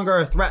no longer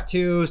a threat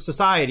to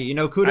society.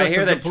 Kudos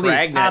to the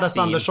police, pat us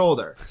on the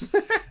shoulder.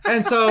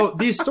 And so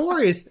these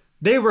stories,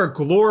 they were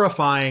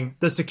glorifying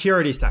the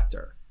security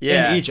sector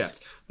in Egypt.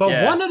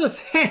 But one of the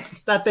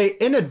things that they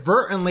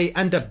inadvertently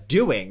end up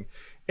doing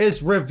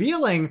is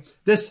revealing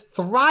this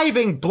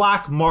thriving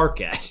black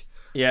market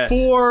Yes.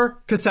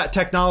 for cassette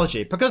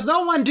technology, because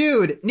no one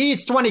dude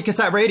needs 20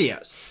 cassette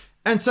radios.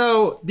 And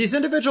so these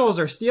individuals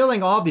are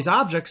stealing all of these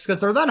objects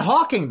because they're then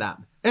hawking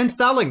them and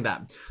selling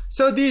them.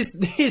 So these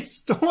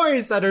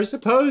stories that are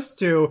supposed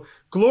to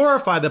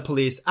glorify the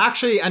police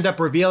actually end up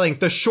revealing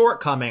the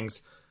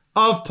shortcomings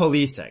of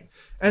policing.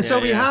 And so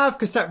we have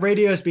cassette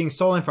radios being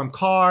stolen from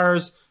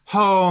cars,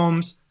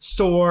 homes,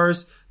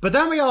 stores, but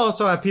then we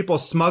also have people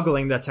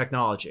smuggling the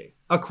technology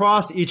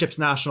across Egypt's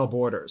national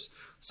borders.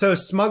 So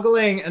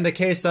smuggling in the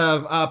case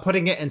of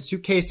putting it in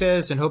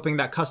suitcases and hoping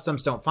that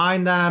customs don't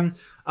find them,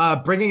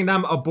 bringing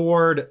them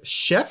aboard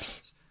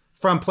ships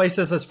from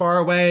places as far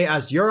away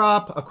as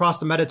Europe, across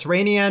the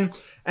Mediterranean.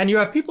 And you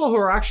have people who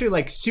are actually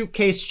like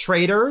suitcase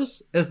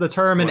traders, is the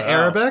term in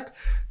Arabic,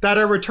 that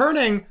are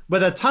returning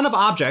with a ton of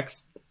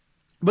objects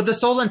with the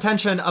sole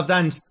intention of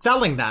then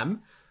selling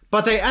them.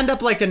 But they end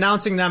up like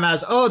announcing them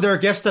as, oh, they're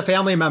gifts to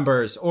family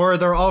members, or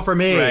they're all for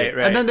me. Right.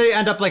 And then they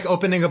end up like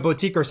opening a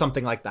boutique or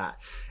something like that.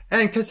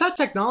 And cassette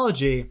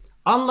technology,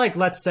 unlike,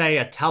 let's say,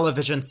 a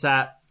television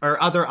set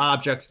or other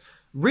objects,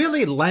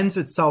 really lends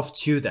itself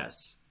to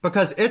this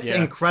because it's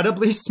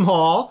incredibly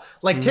small.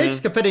 Like tapes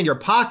can fit in your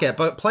pocket,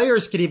 but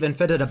players could even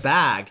fit in a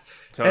bag.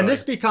 Totally. And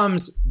this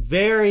becomes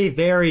very,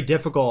 very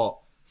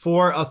difficult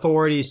for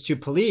authorities to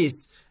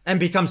police and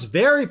becomes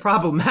very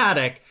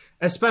problematic,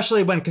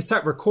 especially when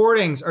cassette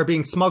recordings are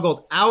being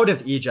smuggled out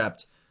of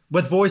Egypt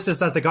with voices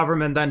that the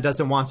government then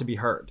doesn't want to be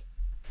heard.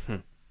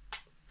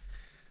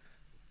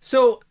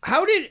 So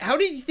how did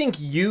you think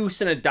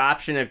use and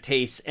adoption of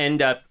taste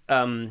end up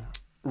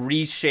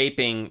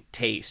reshaping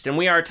taste? And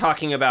we are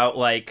talking about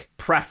like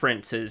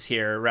preferences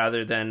here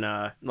rather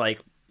than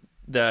like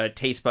the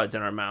taste buds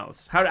in our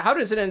mouths. How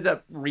does it end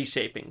up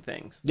reshaping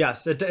things?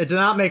 Yes, it did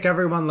not make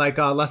everyone like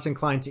less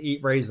inclined to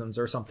eat raisins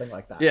or something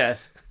like that.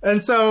 Yes.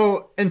 And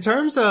so in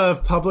terms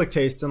of public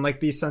taste and like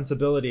these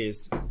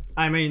sensibilities,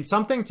 I mean,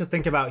 something to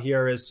think about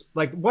here is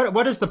like,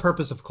 what is the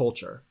purpose of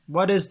culture?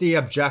 What is the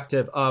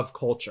objective of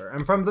culture?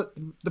 And from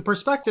the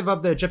perspective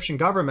of the Egyptian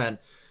government,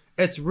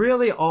 it's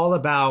really all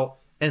about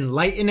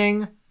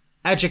enlightening,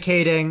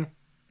 educating,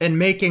 and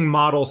making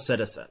model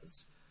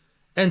citizens.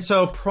 And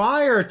so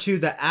prior to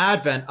the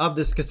advent of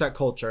this cassette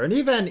culture, and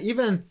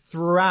even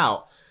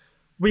throughout,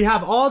 we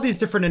have all these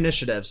different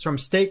initiatives, from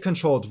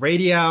state-controlled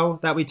radio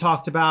that we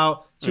talked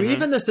about to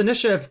even this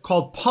initiative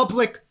called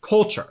public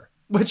culture,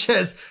 which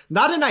is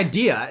not an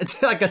idea.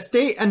 It's like a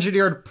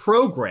state-engineered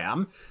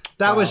program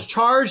that was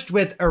charged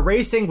with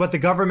erasing what the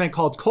government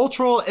called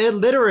cultural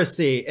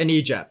illiteracy in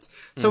Egypt.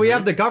 So we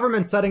have the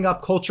government setting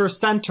up culture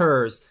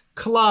centers,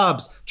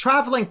 clubs,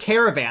 traveling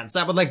caravans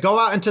that would like go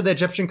out into the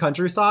Egyptian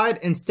countryside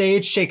and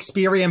stage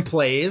Shakespearean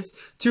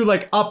plays to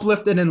like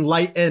uplift and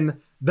enlighten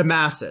the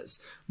masses.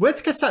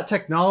 With cassette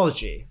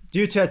technology,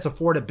 due to its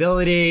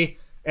affordability,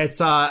 its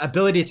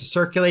ability to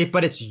circulate,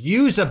 but its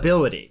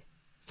usability,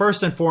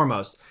 first and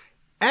foremost,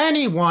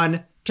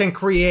 anyone can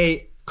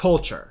create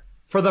culture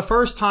for the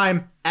first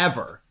time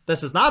ever.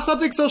 This is not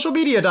something social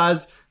media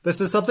does. This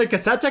is something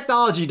cassette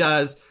technology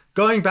does,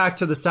 going back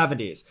to the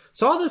 70s.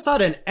 So all of a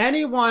sudden,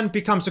 anyone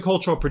becomes a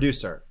cultural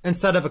producer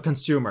instead of a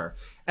consumer.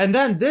 And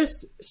then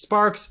this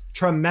sparks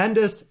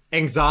tremendous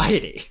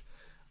anxiety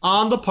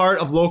on the part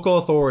of local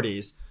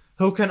authorities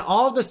who can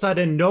all of a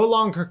sudden no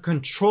longer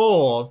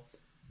control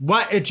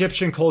what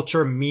Egyptian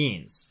culture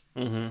means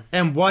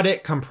and what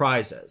it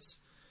comprises.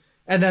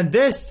 And then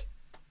this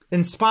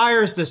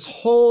inspires this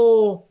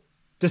whole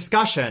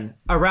discussion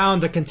around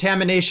the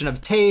contamination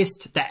of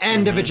taste, the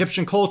end of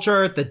Egyptian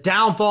culture, the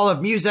downfall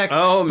of music.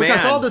 Oh, man.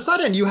 Because all of a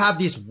sudden you have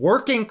these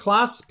working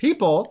class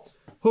people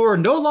who are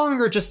no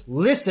longer just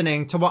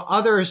listening to what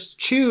others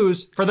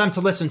choose for them to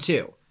listen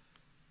to.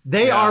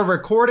 They are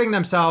recording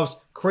themselves,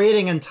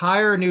 creating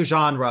entire new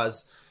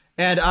genres,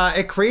 and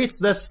it creates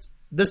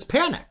this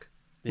panic.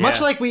 Yeah.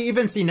 Much like we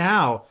even see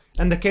now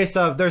in the case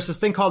of, there's this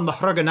thing called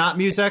Mahraganat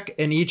music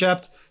in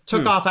Egypt,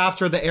 took off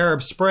after the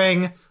Arab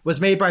Spring, was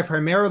made by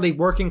primarily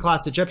working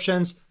class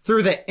Egyptians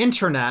through the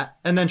internet,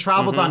 and then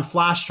traveled on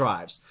flash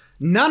drives.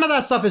 None of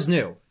that stuff is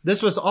new.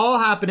 This was all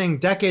happening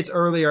decades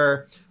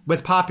earlier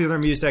with popular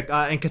music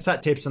and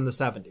cassette tapes in the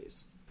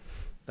 70s.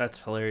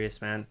 That's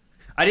hilarious, man.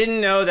 I didn't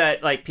know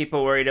that like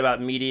people worried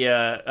about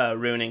media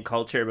ruining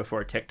culture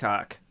before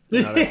TikTok.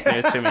 No, that's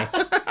news to me.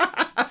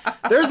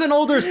 There's an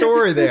older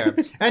story there.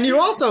 And you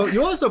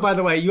also, by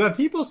the way, you have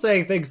people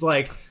saying things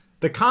like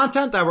the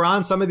content that were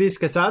on some of these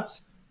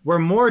cassettes were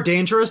more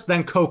dangerous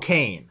than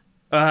cocaine.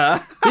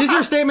 These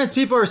are statements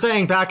people are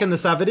saying back in the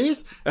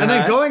 70s. And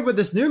then going with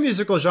this new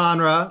musical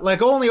genre,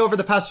 like only over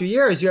the past few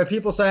years, you have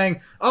people saying,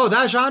 oh,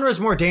 that genre is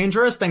more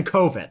dangerous than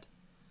COVID.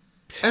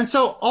 And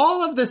so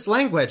all of this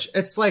language,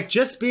 it's like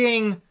just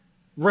being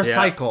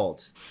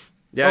recycled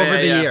over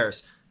the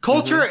years.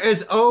 Culture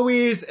is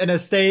always in a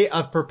state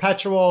of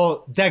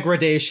perpetual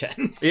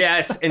degradation.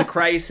 Yes, in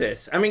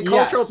crisis. I mean,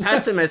 cultural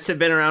pessimists have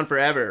been around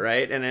forever,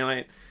 right?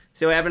 And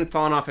so I haven't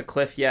fallen off a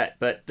cliff yet,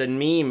 but the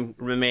meme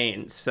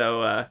remains.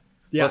 So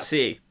we'll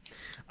see.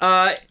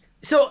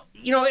 So,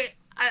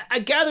 I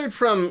gathered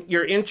from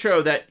your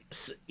intro that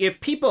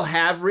if people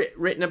have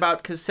written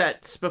about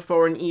cassettes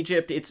before in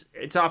Egypt,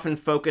 it's often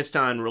focused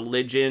on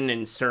religion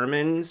and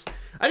sermons.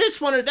 I just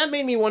wondered, that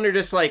made me wonder,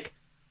 just like,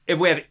 if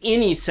we have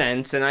any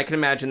sense, and I can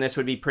imagine this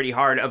would be pretty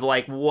hard, of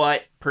like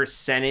what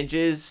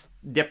percentages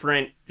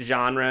different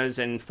genres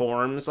and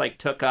forms like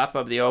took up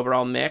of the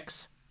overall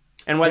mix,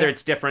 and whether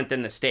it's different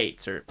than the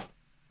States or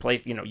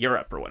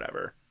Europe or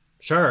whatever.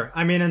 Sure.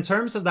 I mean, in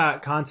terms of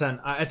that content,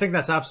 I think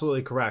that's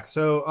absolutely correct.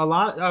 So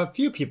a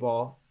few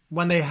people,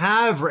 when they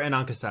have written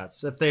on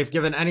cassettes, if they've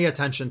given any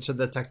attention to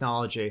the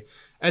technology,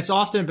 it's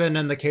often been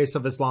in the case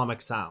of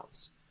Islamic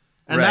sounds.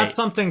 And that's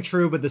something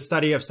true with the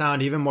study of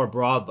sound even more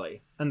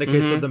broadly in the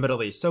case of the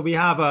Middle East. So we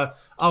have a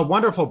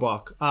wonderful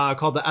book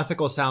called The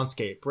Ethical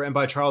Soundscape, written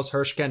by Charles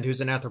Hirschkind,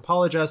 who's an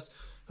anthropologist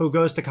who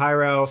goes to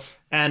Cairo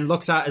and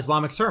looks at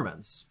Islamic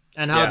sermons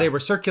and how they were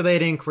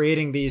circulating,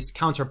 creating these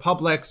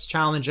counter-publics,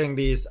 challenging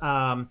these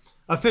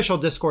official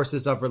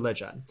discourses of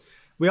religion.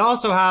 We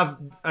also have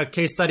a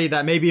case study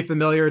that may be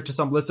familiar to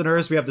some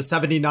listeners. We have the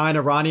 79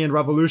 Iranian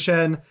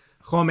Revolution,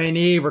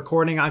 Khomeini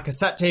recording on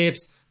cassette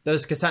tapes,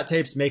 those cassette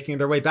tapes making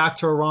their way back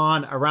to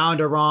Iran,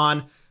 around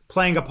Iran,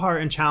 playing a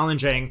part in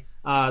challenging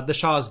the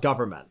Shah's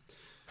government.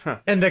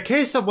 In the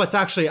case of what's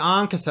actually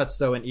on cassettes,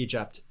 though, in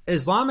Egypt,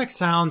 Islamic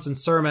sounds and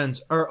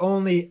sermons are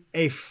only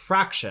a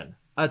fraction,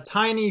 a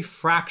tiny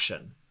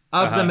fraction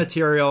of the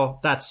material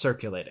that's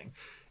circulating.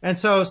 And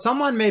so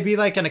someone may be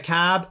like in a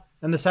cab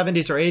in the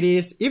 70s or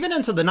 80s, even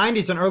into the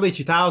 90s and early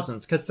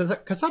 2000s, because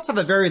cassettes have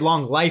a very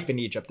long life in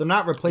Egypt. They're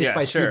not replaced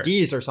by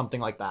CDs or something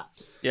like that.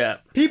 Yeah.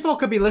 People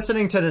could be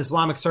listening to an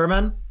Islamic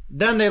sermon,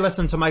 then they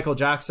listen to Michael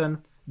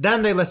Jackson,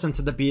 then they listen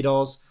to the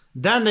Beatles,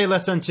 then they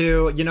listen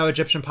to,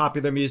 Egyptian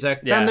popular music,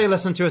 then they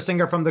listen to a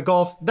singer from the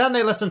Gulf, then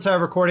they listen to a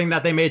recording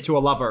that they made to a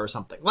lover or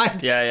something.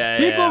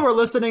 People were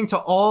listening to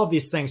all of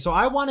these things. So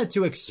I wanted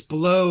to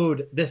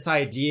explode this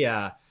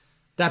idea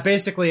that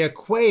basically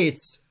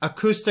equates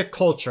acoustic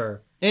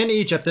culture in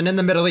Egypt and in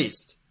the Middle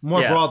East,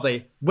 more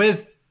broadly,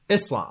 with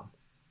Islam.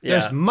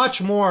 There's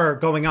much more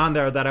going on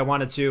there that I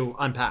wanted to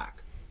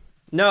unpack.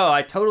 No,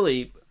 I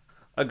totally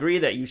agree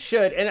that you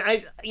should.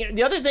 And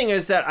the other thing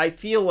is that I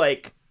feel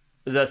like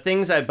the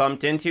things I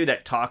bumped into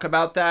that talk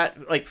about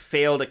that, like,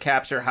 fail to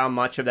capture how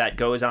much of that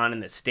goes on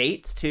in the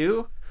States,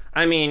 too.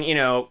 I mean,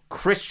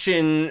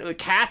 Christian,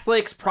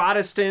 Catholics,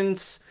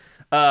 Protestants,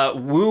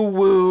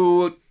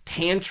 woo-woo,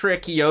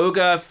 tantric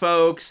yoga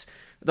folks.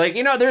 Like,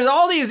 there's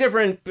all these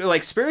different,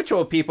 like,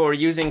 spiritual people are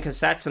using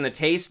cassettes and the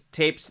tapes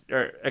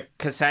or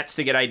cassettes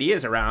to get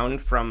ideas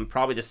around from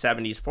probably the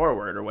 70s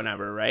forward or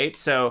whenever, right?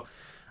 So,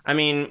 I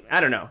mean,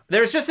 I don't know.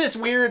 There's just this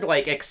weird,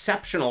 like,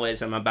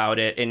 exceptionalism about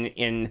it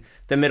in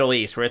the Middle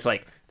East, where it's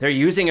like, they're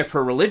using it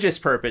for religious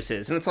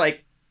purposes. And it's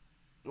like,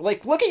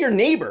 look at your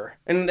neighbor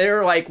and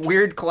their, like,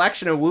 weird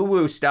collection of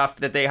woo-woo stuff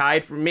that they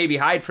hide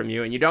from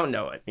you, and you don't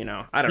know it, I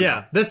don't know.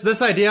 Yeah,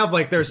 this idea of,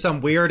 like, there's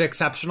some weird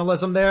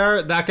exceptionalism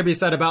there, that could be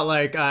said about,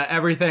 like,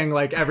 everything,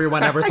 like,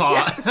 everyone ever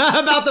thought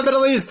about the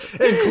Middle East,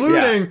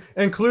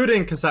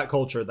 including cassette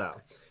culture,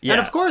 though. Yeah.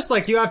 And of course,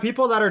 like, you have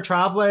people that are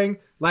traveling,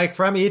 like,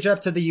 from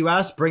Egypt to the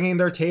US, bringing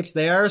their tapes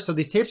there. So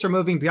these tapes are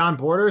moving beyond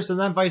borders, and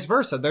then vice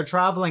versa. They're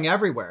traveling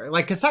everywhere.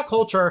 Like, cassette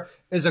culture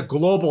is a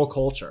global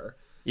culture.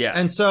 Yeah.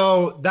 And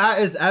so that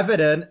is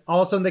evident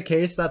also in the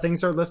case that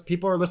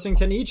people are listening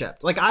to in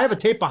Egypt. Like, I have a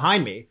tape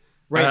behind me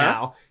right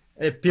now.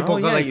 If people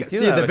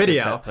see the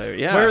video,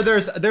 where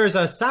there's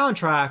a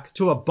soundtrack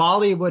to a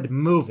Bollywood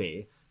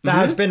movie that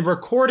has been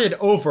recorded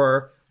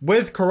over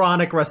with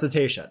Quranic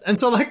recitation. And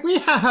so, like, we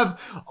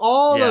have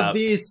all of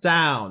these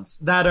sounds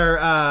that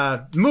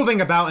are moving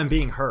about and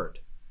being heard.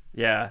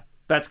 Yeah.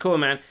 That's cool,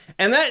 man.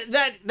 And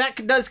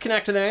that does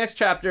connect to the next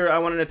chapter I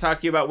wanted to talk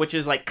to you about, which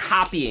is, like,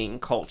 copying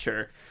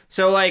culture.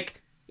 So,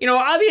 like,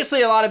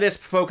 obviously a lot of this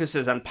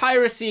focuses on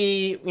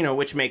piracy,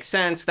 which makes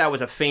sense. That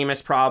was a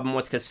famous problem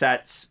with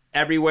cassettes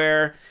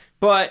everywhere.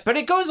 But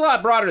it goes a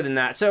lot broader than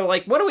that. So,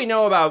 like, what do we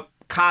know about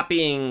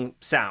copying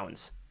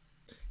sounds?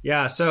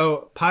 Yeah,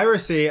 so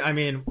piracy, I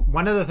mean,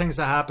 one of the things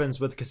that happens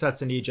with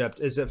cassettes in Egypt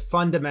is it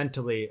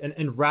fundamentally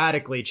and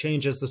radically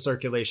changes the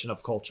circulation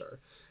of culture.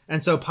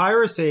 And so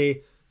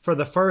piracy, for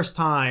the first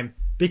time,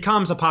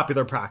 becomes a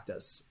popular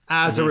practice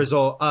as a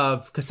result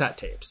of cassette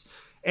tapes.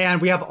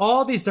 And we have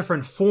all these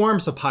different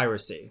forms of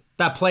piracy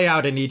that play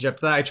out in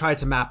Egypt that I tried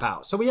to map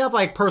out. So we have,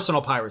 like,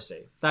 personal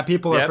piracy that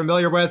people are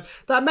familiar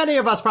with, that many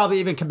of us probably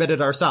even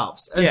committed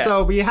ourselves. And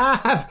so we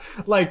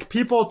have, like,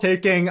 people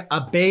taking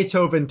a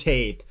Beethoven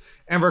tape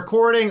and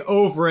recording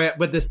over it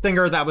with this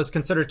singer that was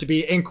considered to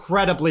be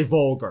incredibly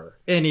vulgar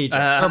in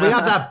Egypt. Or we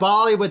have that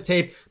Bollywood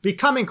tape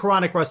becoming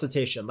Quranic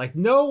recitation. Like,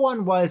 no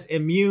one was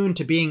immune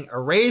to being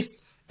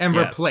erased and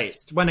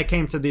replaced when it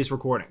came to these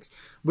recordings.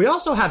 We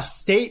also have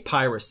state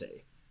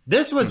piracy.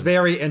 This was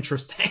very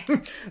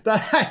interesting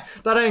that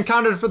I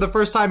encountered for the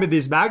first time in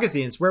these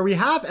magazines, where we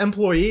have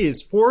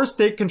employees for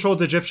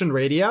state-controlled Egyptian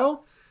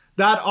radio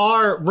that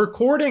are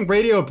recording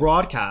radio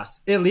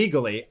broadcasts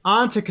illegally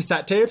onto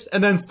cassette tapes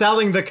and then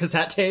selling the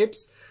cassette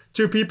tapes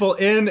to people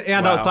in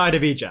and outside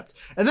of Egypt.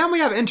 And then we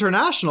have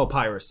international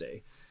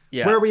piracy,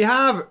 Yeah. where we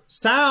have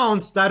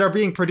sounds that are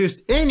being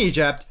produced in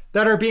Egypt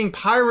that are being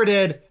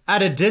pirated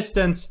at a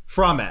distance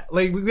from it.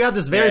 Like we have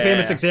this very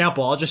famous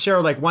example. I'll just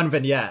share like one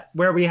vignette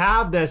where we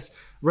have this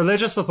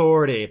religious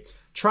authority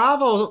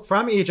travel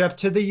from Egypt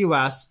to the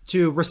US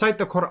to recite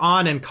the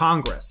Quran in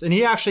Congress. And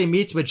he actually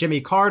meets with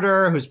Jimmy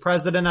Carter, who's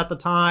president at the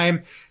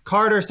time.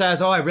 Carter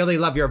says, "Oh, I really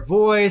love your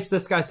voice."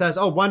 This guy says,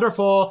 "Oh,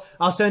 wonderful.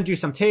 I'll send you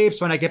some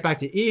tapes when I get back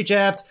to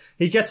Egypt."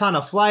 He gets on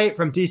a flight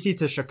from DC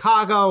to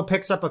Chicago,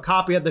 picks up a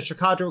copy of the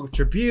Chicago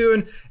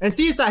Tribune, and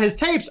sees that his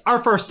tapes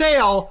are for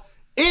sale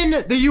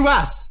in the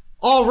US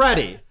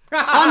already.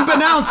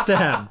 Unbeknownst to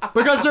him,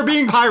 because they're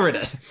being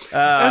pirated.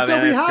 And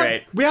so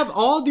we have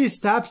all these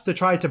steps to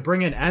try to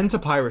bring an end to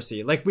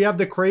piracy. Like we have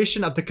the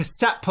creation of the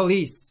cassette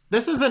police.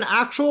 This is an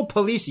actual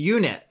police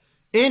unit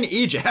in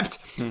Egypt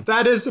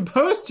that is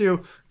supposed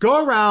to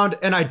go around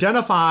and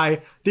identify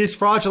these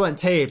fraudulent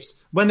tapes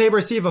when they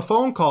receive a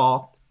phone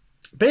call,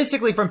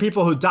 basically from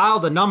people who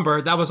dialed a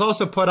number that was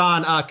also put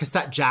on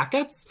cassette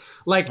jackets.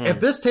 Like if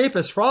this tape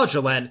is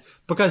fraudulent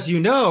because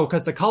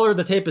the color of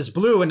the tape is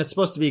blue and it's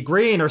supposed to be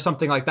green or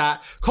something like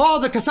that, call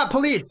the cassette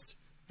police.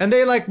 And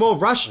they will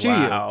rush to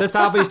you. This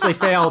obviously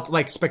failed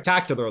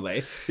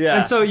spectacularly. Yeah.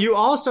 And so you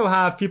also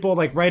have people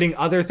writing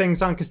other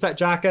things on cassette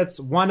jackets.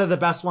 One of the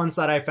best ones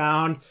that I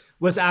found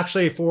was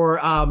actually for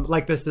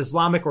this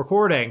Islamic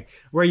recording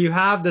where you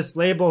have this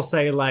label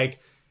say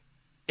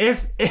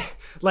if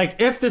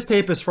this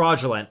tape is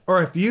fraudulent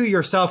or if you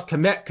yourself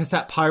commit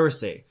cassette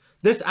piracy,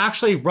 this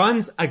actually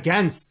runs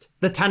against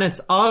the tenets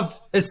of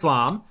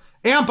Islam.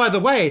 And by the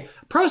way,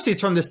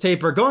 proceeds from this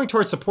tape are going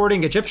towards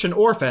supporting Egyptian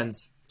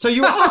orphans. So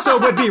you also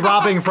would be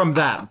robbing from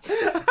them.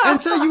 And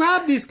so you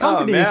have these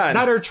companies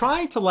that are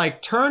trying to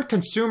turn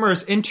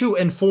consumers into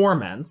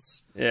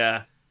informants.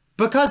 Yeah.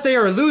 Because they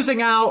are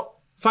losing out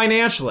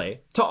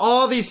financially to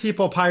all these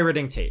people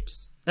pirating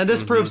tapes. And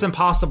this proves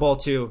impossible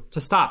to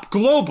stop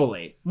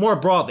globally, more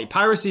broadly.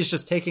 Piracy is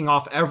just taking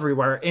off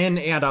everywhere in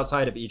and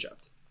outside of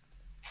Egypt.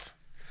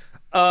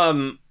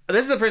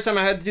 This is the first time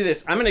I had to do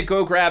this. I'm going to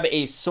go grab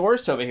a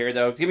source over here,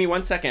 though. Give me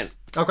 1 second.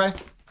 Okay.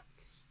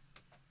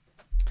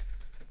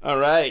 All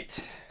right.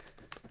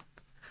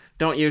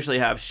 Don't usually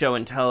have show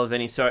and tell of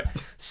any sort.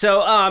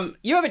 So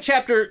you have a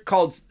chapter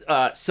called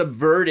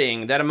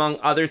Subverting that, among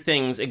other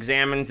things,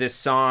 examines this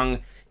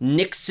song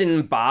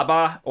Nixon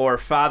Baba, or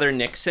Father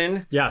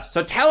Nixon. Yes.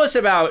 So tell us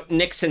about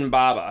Nixon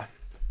Baba.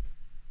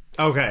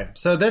 Okay,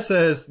 so this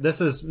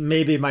is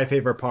maybe my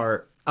favorite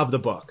part of the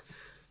book.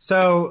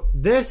 So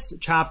this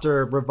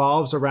chapter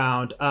revolves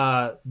around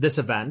this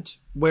event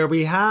where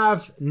we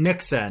have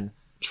Nixon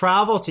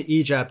travel to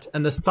Egypt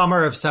in the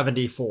summer of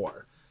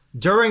 '74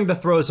 during the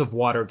throes of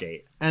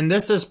Watergate. And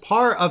this is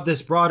part of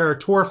this broader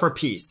tour for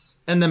peace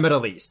in the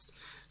Middle East.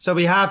 So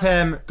we have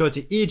him go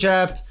to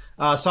Egypt,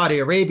 Saudi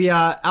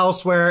Arabia,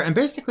 elsewhere, and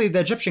basically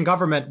the Egyptian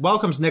government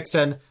welcomes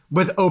Nixon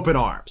with open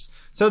arms.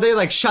 So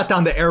they shut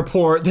down the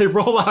airport, they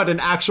roll out an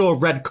actual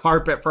red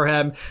carpet for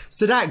him.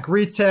 Sadat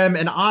greets him,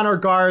 an honor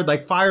guard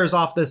fires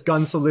off this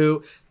gun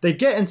salute. They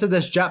get into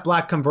this jet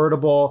black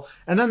convertible,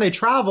 and then they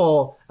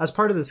travel as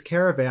part of this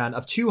caravan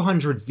of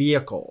 200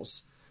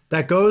 vehicles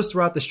that goes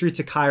throughout the streets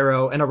of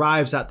Cairo and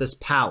arrives at this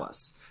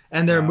palace.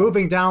 And they're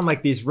moving down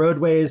these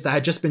roadways that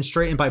had just been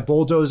straightened by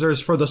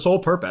bulldozers for the sole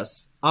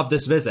purpose of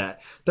this visit.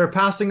 They're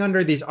passing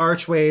under these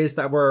archways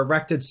that were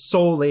erected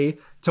solely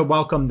to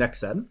welcome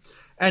Nixon.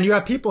 And you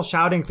have people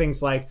shouting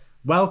things like,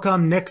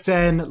 "Welcome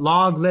Nixon,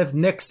 long live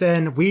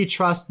Nixon, we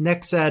trust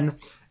Nixon."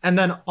 And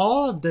then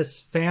all of this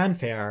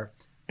fanfare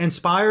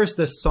inspires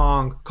this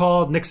song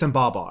called Nixon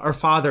Baba, or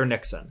Father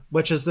Nixon,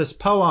 which is this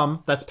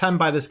poem that's penned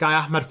by this guy,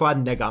 Ahmed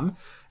Fuad Nigam,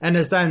 and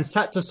is then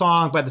set to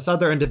song by this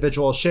other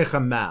individual, Sheikh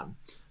Imam,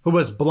 who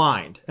was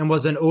blind and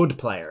was an oud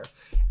player.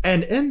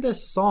 And in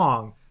this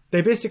song,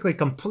 they basically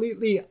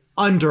completely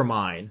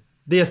undermine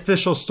the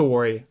official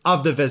story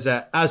of the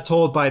visit as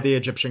told by the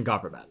Egyptian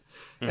government.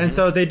 And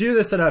so they do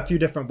this in a few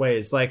different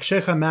ways.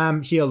 Sheikh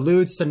Imam, he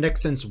alludes to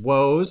Nixon's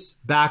woes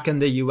back in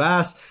the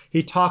US.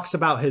 He talks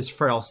about his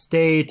frail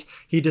state.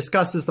 He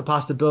discusses the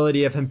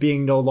possibility of him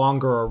being no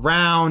longer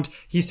around.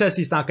 He says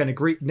he's not going to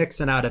greet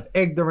Nixon out of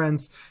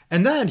ignorance.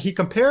 And then he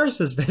compares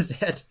his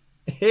visit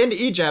in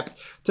Egypt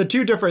to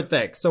two different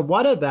things. So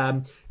one of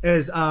them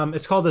is,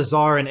 it's called a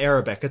zar in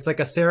Arabic. It's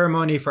a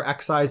ceremony for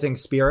excising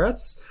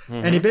spirits.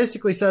 And he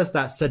basically says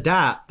that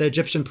Sadat, the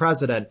Egyptian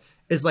president,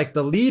 is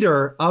the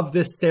leader of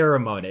this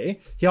ceremony.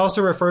 He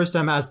also refers to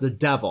him as the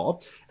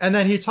devil. And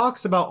then he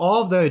talks about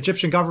all of the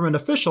Egyptian government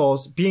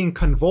officials being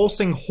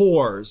convulsing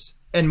whores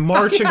and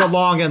marching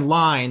along in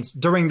lines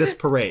during this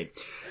parade.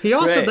 He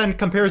also then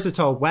compares it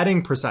to a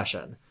wedding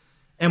procession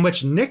in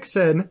which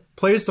Nixon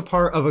plays the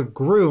part of a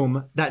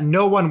groom that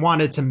no one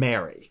wanted to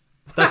marry.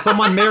 That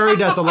someone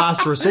married as a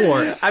last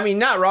resort. I mean,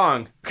 not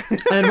wrong.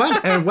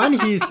 and when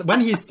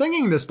he's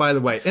singing this, by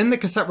the way, in the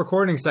cassette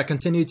recordings that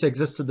continue to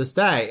exist to this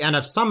day, and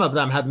if some of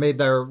them have made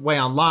their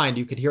way online,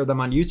 you could hear them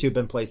on YouTube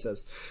and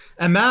places.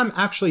 Imam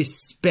actually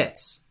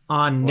spits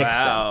on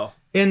Nixon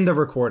in the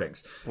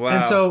recordings. Wow.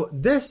 And so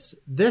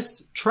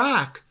this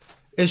track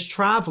is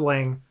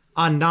traveling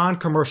on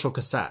non-commercial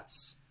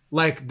cassettes.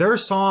 Like, their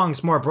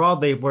songs more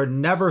broadly were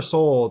never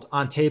sold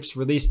on tapes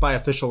released by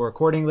official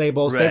recording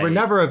labels. Right. They were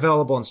never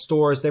available in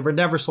stores. They were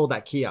never sold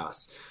at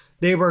kiosks.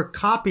 They were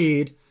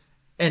copied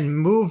and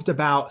moved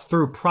about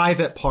through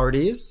private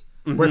parties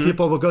where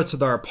people would go to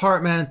their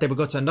apartment. They would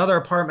go to another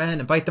apartment,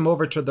 invite them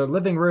over to their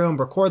living room,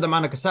 record them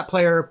on a cassette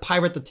player,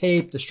 pirate the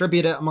tape,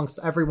 distribute it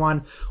amongst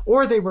everyone.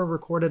 Or they were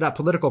recorded at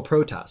political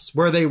protests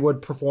where they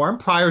would perform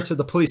prior to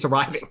the police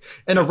arriving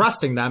and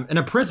arresting them and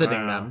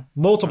imprisoning them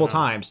multiple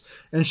times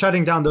and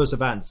shutting down those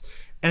events.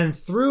 And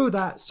through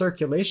that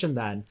circulation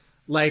then,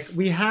 like,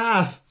 we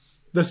have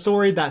the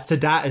story that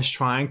Sadat is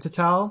trying to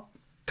tell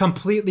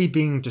completely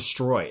being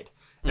destroyed.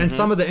 And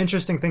some of the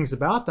interesting things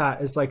about that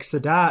is, like,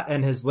 Sadat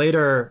in his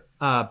later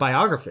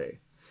biography,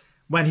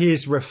 when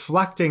he's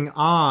reflecting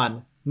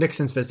on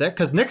Nixon's visit,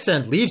 because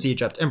Nixon leaves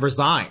Egypt and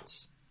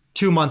resigns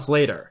 2 months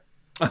later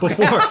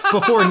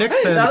before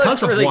Nixon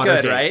because of really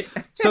Watergate. good, right?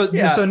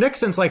 So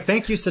Nixon's like,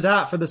 thank you,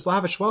 Sadat, for this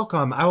lavish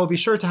welcome. I will be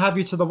sure to have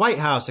you to the White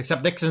House,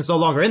 except Nixon's no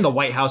longer in the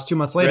White House 2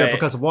 months later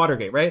because of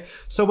Watergate, right?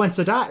 So when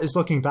Sadat is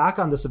looking back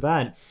on this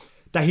event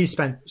that he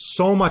spent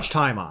so much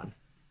time on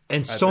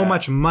and so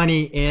much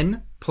money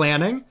in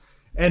planning,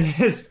 and in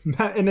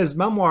his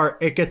memoir,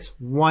 it gets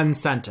one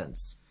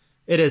sentence.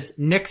 It is,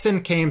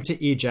 Nixon came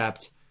to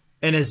Egypt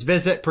and his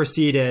visit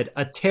preceded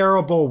a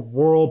terrible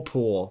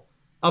whirlpool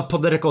of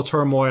political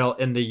turmoil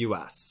in the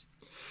US.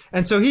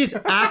 And so he's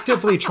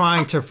actively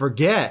trying to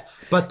forget,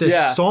 but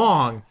this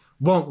song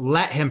won't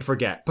let him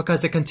forget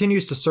because it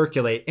continues to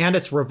circulate, and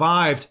it's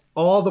revived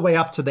all the way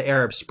up to the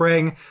Arab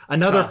Spring.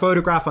 Another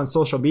photograph on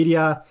social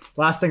media.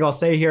 Last thing I'll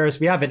say here is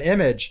we have an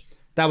image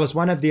that was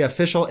one of the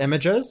official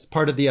images,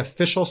 part of the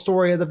official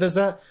story of the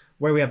visit,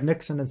 where we have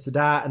Nixon and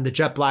Sadat and the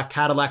jet black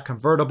Cadillac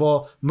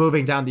convertible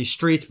moving down these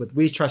streets with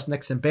 "We Trust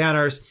Nixon"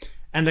 banners.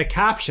 And the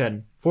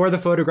caption for the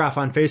photograph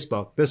on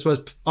Facebook, this was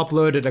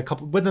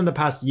uploaded within the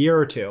past year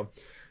or two,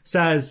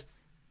 says,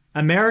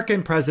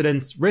 American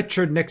President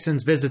Richard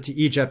Nixon's visit to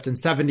Egypt in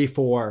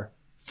 1974,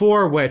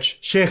 for which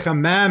Sheikh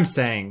Imam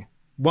sang,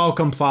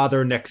 "Welcome,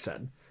 Father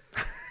Nixon."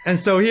 And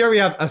so here we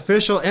have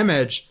official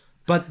image,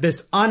 but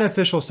this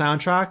unofficial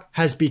soundtrack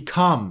has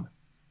become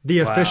the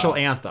official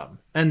anthem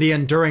and the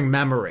enduring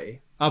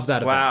memory of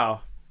that event.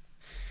 Wow.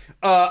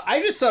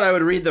 I just thought I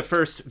would read the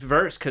first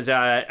verse because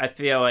I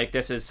feel like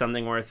this is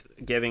something worth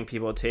giving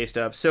people a taste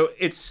of. So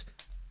it's,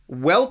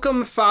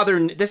 "Welcome,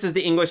 Father..." This is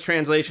the English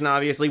translation,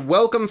 obviously.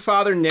 "Welcome,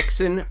 Father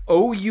Nixon.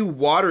 O you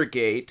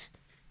Watergate.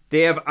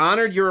 They have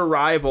honored your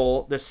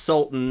arrival, the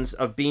sultans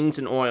of beans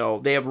and oil.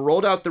 They have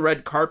rolled out the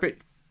red carpet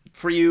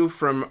for you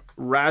from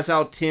Ras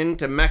Al Tin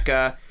to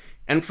Mecca.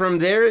 And from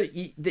there,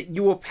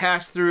 you will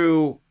pass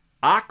through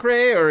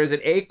Acre, or is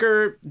it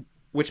Acre?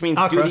 Which means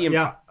Acre,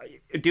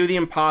 do the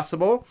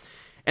impossible.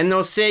 And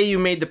they'll say you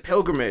made the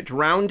pilgrimage.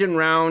 Round and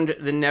round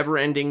the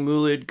never-ending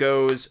moulid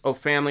goes. O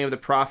family of the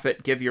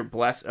Prophet, give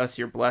us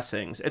your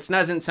blessings." It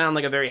doesn't sound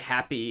like a very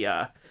happy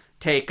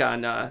take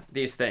on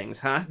these things,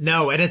 huh?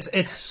 No, and it's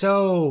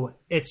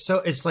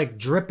like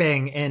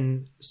dripping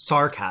in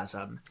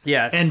sarcasm.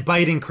 Yes. And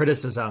biting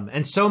criticism.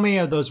 And so many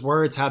of those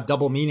words have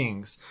double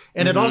meanings.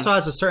 And it also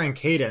has a certain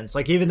cadence.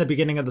 Like even the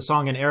beginning of the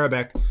song in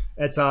Arabic,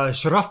 it's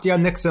 "Sharaft ya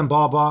Nixon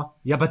Baba,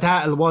 ya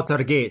bata al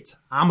Watergate,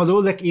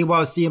 amalulek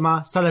iwa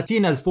sima,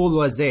 salatin al ful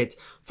wa zait,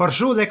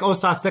 farshulek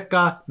osa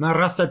sikka, min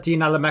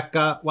rasatina la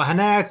Mecca, wa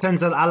hanak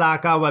tanzil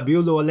alaka wa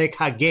biulu lek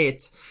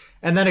hagate."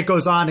 And then it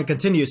goes on and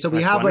continues. So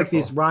we have wonderful.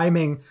 like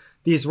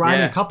these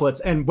rhyming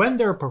couplets. And when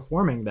they're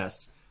performing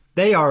this,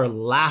 they are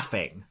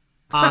laughing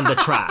on the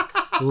track,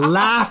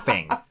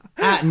 laughing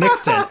at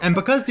Nixon. And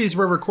because these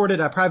were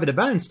recorded at private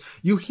events,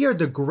 you hear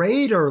the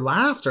greater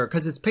laughter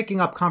because it's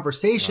picking up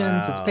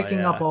conversations. It's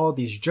picking up all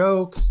these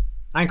jokes.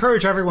 I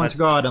encourage everyone to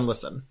go out and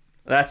listen.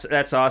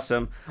 That's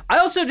awesome. I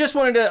also just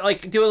wanted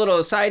to do a little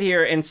aside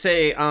here and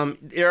say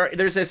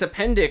there's this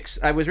appendix.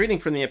 I was reading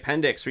from the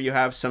appendix where you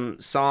have some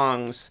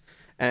songs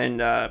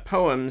and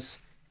poems,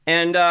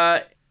 and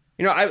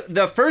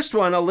the first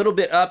one, a little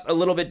bit up, a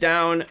little bit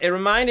down, it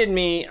reminded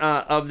me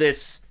of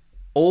this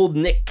old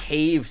Nick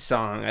Cave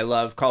song I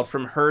love called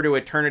 "From Her to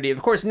Eternity."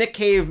 Of course, Nick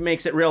Cave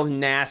makes it real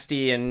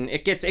nasty and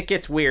it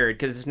gets weird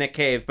because it's Nick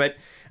Cave, but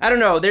I don't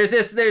know, there's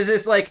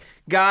this like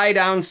guy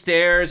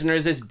downstairs and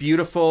there's this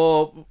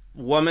beautiful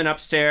woman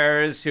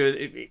upstairs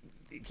who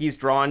he's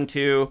drawn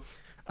to,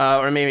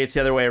 or maybe it's the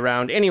other way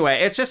around. Anyway,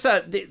 it's just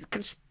a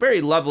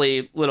very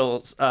lovely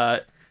little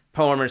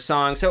poem or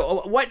song.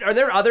 So what are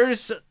there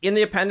others in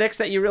the appendix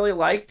that you really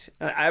liked?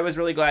 I was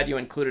really glad you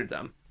included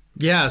them.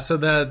 Yeah, so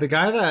the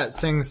guy that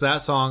sings that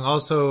song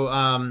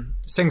also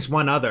sings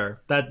one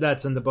other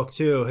that's in the book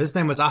too. His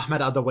name was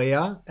Ahmed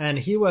Adawiya, and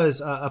he was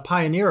a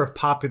pioneer of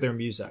popular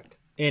music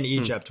in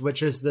Egypt,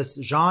 which is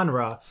this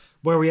genre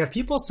where we have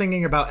people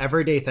singing about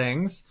everyday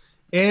things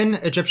in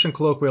Egyptian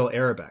colloquial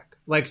Arabic.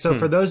 Like, so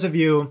for those of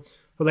you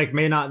who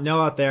may not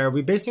know out there,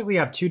 we basically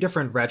have two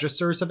different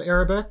registers of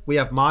Arabic. We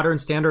have modern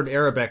standard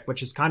Arabic,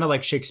 which is kind of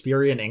like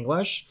Shakespearean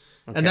English.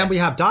 Okay. And then we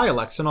have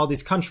dialects in all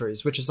these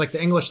countries, which is like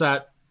the English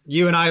that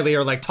you and I, Lee,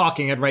 are like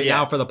talking it right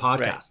now for the podcast.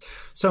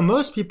 Right. So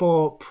most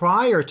people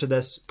prior to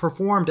this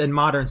performed in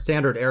modern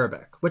standard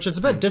Arabic, which is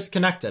a bit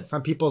disconnected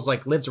from people's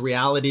like lived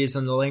realities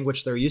and the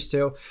language they're used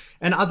to.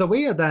 And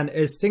Adawiya then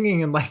is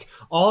singing in like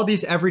all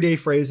these everyday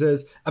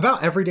phrases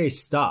about everyday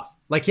stuff.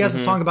 Like he has a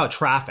song about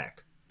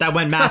traffic that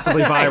went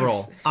massively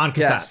viral on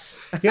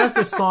cassettes. Yes. He has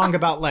this song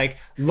about like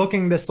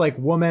looking this like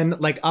woman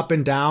like up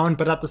and down.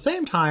 But at the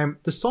same time,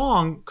 the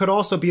song could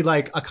also be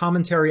like a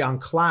commentary on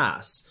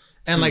class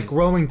and like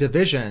growing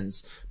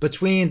divisions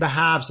between the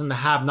haves and the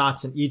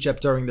have-nots in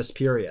Egypt during this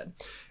period.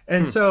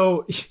 And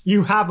so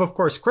you have, of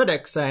course,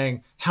 critics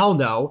saying, hell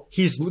no,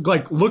 he's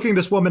like looking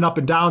this woman up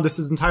and down. This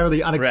is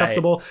entirely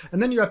unacceptable. Right.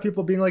 And then you have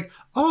people being like,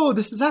 oh,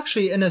 this is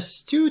actually an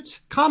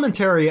astute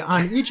commentary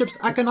on Egypt's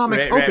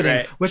economic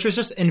opening, which was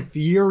just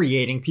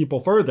infuriating people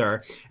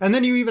further. And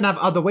then you even have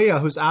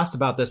Adawiya, who's asked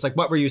about this, like,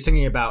 what were you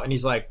singing about? And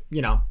he's like,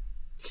 you know,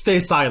 stay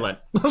silent.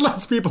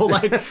 Lets people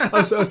like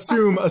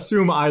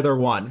assume either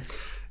one.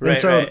 And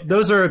so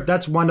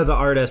that's one of the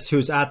artists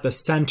who's at the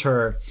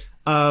center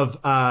of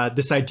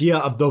this idea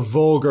of the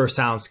vulgar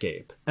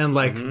soundscape and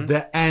like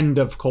the end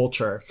of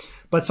culture.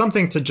 But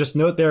something to just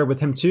note there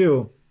with him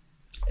too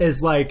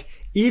is like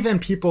even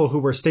people who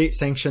were state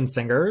sanctioned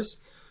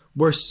singers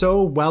were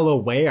so well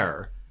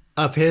aware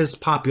of his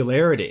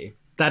popularity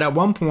that at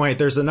one point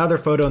there's another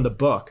photo in the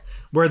book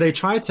where they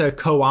tried to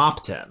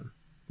co-opt him.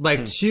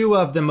 Like two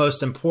of the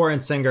most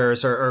important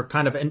singers or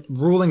kind of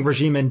ruling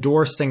regime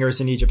endorsed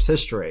singers in Egypt's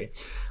history,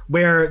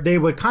 where they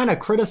would kind of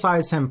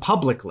criticize him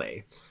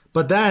publicly.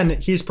 But then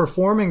he's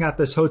performing at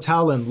this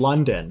hotel in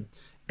London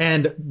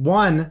and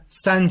one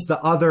sends the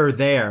other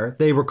there.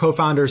 They were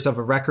co-founders of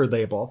a record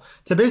label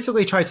to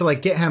basically try to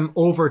like get him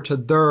over to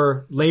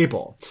their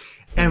label.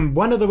 And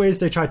one of the ways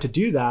they tried to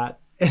do that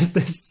is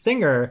this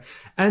singer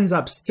ends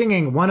up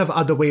singing one of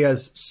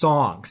Adawiya's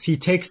songs. He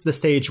takes the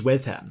stage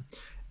with him.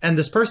 And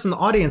this person in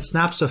the audience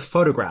snaps a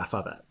photograph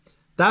of it.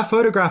 That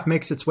photograph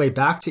makes its way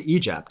back to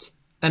Egypt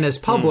and is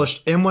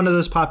published in one of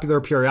those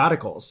popular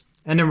periodicals.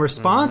 And in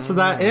response to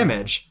that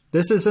image,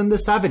 this is in the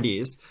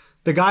 70s,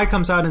 the guy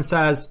comes out and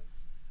says,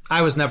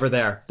 I was never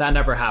there. That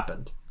never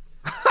happened.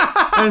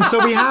 And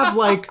so we have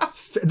like,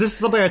 this is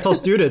something I tell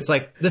students,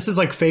 like, this is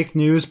like fake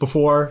news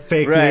before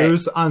fake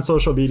news on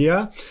social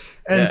media.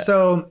 And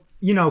so,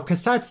 you know,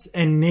 cassettes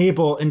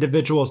enable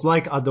individuals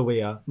like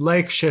Adawiya,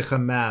 like Sheikh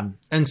Hammam,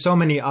 and so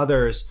many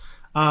others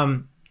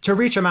to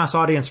reach a mass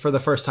audience for the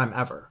first time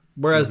ever.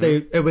 Whereas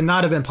it would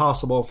not have been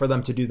possible for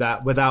them to do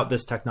that without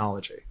this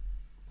technology.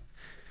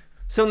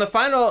 So in the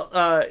final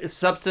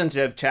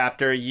substantive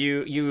chapter,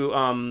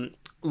 you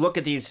look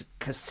at these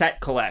cassette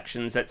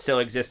collections that still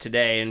exist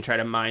today and try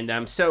to mine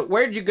them. So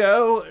where'd you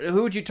go?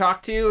 Who would you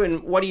talk to?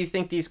 And what do you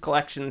think these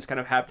collections kind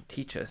of have to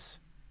teach us?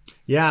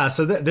 Yeah,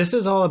 so this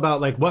is all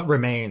about like what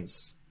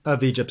remains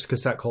of Egypt's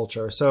cassette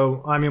culture.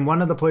 So, I mean,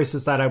 one of the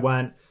places that I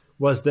went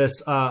was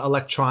this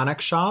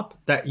electronic shop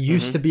that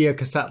used to be a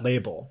cassette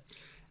label.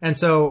 And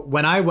so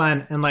when I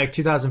went in like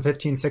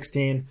 2015,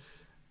 16,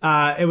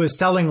 it was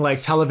selling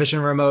like television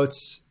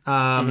remotes,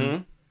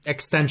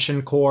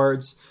 extension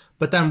cords.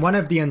 But then one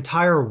of the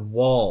entire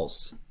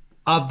walls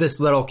of this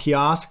little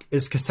kiosk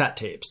is cassette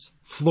tapes,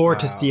 floor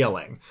to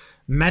ceiling.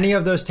 Many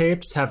of those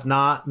tapes have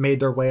not made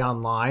their way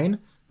online.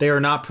 They are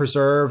not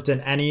preserved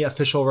in any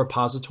official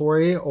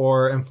repository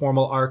or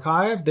informal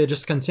archive. They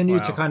just continue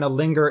to kind of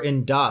linger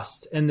in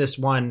dust in this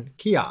one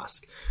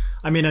kiosk.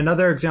 I mean,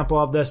 another example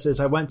of this is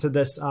I went to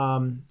this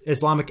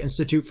Islamic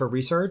Institute for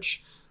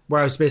Research, where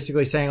I was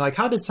basically saying, like,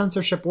 how did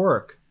censorship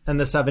work in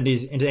the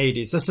 70s and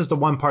 80s? This is the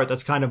one part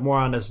that's kind of more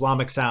on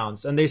Islamic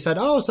sounds. And they said,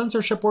 oh,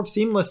 censorship worked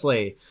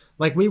seamlessly.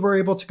 Like, we were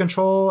able to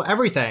control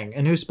everything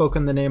and who spoke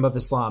in the name of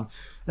Islam.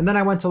 And then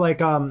I went to, like,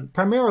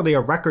 primarily a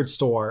record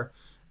store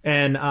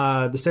in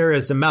this area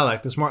is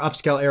Zamalek, this more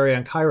upscale area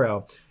in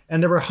Cairo.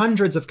 And there were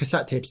hundreds of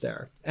cassette tapes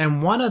there.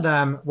 And one of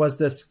them was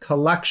this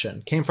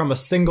collection, came from a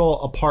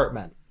single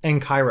apartment in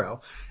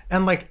Cairo.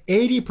 And like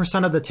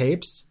 80% of the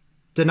tapes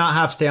did not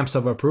have stamps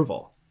of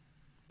approval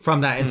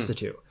from that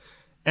institute.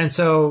 And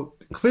so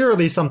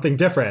clearly something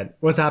different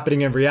was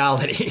happening in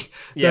reality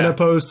than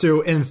opposed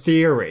to in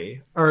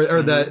theory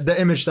or the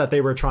image that they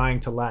were trying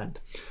to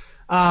lend.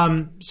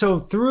 So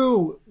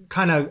through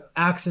kind of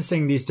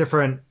accessing these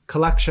different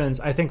collections,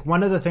 I think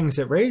one of the things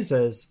it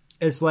raises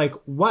is like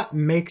what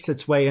makes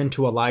its way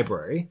into a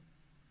library?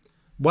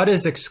 What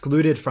is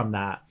excluded from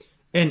that?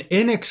 And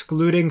in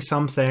excluding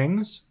some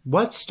things,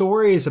 what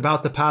stories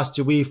about the past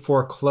do we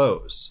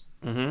foreclose?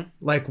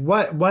 Like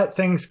what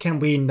things can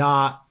we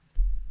not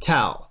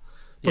tell?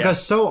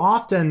 Because so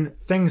often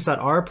things that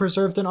are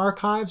preserved in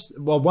archives,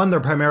 well, one, they're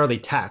primarily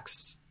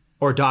texts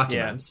or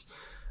documents.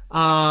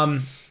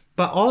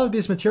 But all of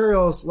these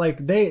materials,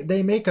 like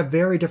they make a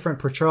very different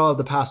portrayal of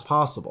the past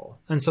possible.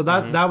 And so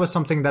that was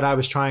something that I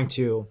was trying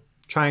to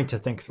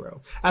think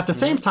through. At the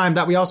same time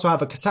that we also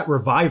have a cassette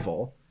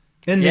revival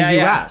in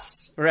the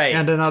US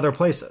and in other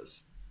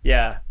places.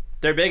 Yeah,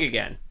 they're big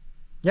again.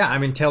 Yeah, I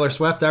mean, Taylor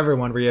Swift,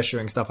 everyone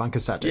reissuing stuff on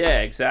cassette tapes.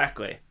 Yeah,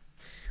 exactly.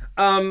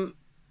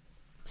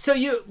 So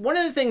one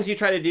of the things you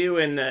try to do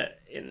in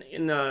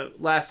in the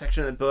last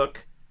section of the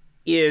book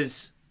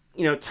is,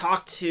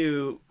 talk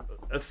to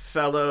a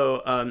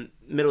fellow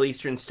Middle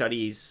Eastern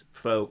studies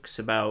folks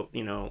about,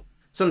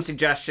 some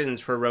suggestions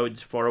for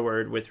roads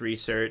forward with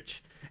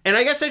research. And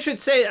I guess I should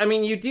say, I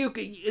mean,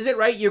 is it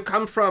right? You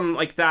come from,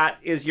 like, that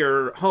is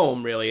your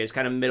home, really, is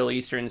kind of Middle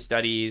Eastern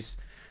studies.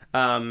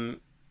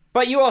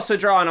 But you also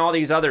draw on all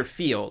these other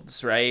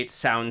fields, right?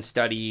 Sound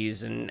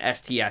studies and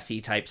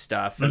STSE type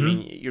stuff. Mm-hmm. I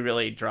mean, you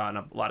really draw on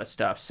a lot of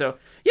stuff. So,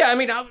 yeah, I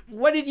mean,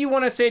 what did you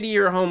want to say to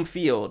your home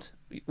field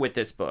with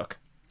this book?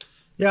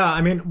 Yeah,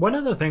 I mean, one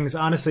of the things,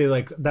 honestly,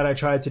 like that I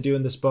tried to do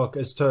in this book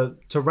is to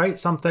write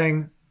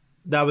something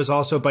that was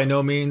also by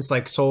no means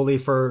like solely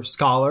for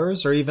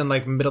scholars or even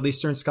like Middle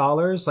Eastern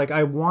scholars. Like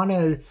I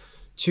wanted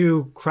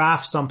to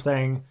craft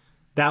something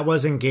that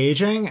was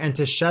engaging and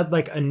to shed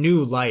like a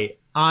new light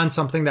on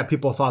something that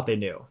people thought they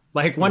knew.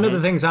 Like one of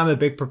the things I'm a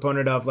big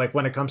proponent of, like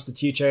when it comes to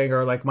teaching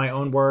or like my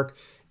own work,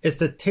 is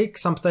to take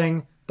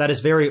something that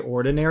is very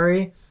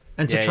ordinary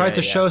and to try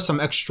to show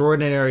some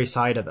extraordinary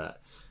side of it.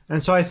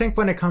 And so I think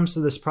when it comes to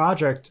this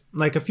project,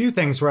 like a few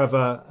things were of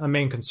a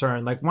main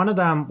concern. Like one of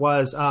them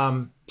was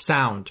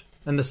sound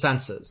and the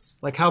senses,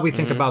 like how we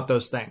think about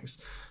those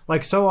things.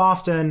 Like so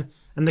often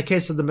in the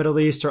case of the Middle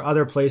East or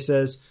other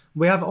places,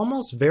 we have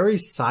almost very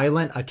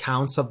silent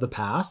accounts of the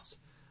past,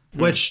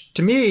 which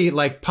to me,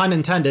 like pun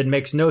intended,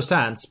 makes no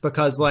sense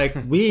because like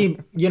we,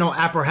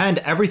 apprehend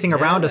everything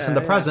around us in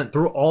the present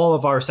through all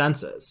of our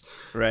senses.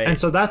 Right. And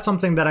so that's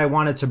something that I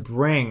wanted to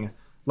bring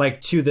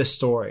like to this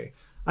story.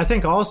 I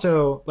think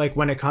also like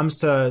when it comes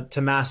to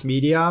mass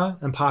media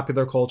and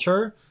popular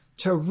culture,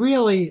 to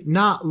really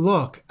not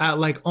look at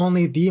like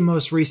only the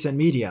most recent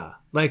media.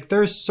 Like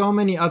there's so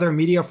many other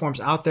media forms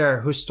out there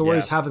whose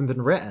stories haven't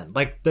been written.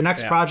 Like the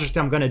next project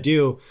I'm going to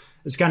do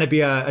is going to be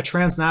a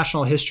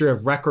transnational history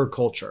of record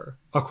culture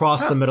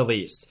across the Middle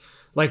East.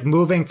 Like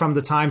moving from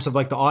the times of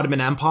like the Ottoman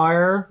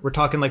Empire, we're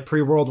talking like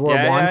pre-World War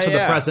I to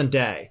the present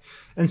day.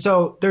 And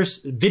so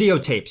there's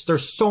videotapes.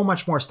 There's so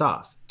much more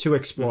stuff to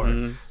explore.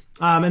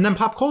 And then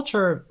pop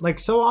culture, like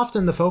so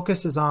often the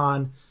focus is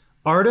on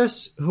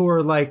artists who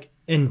are like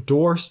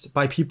endorsed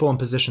by people in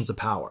positions of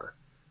power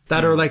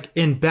that are like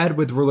in bed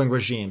with ruling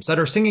regimes, that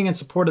are singing in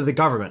support of the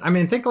government. I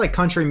mean, think like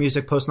country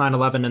music post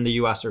 9/11 in the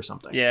US or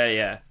something.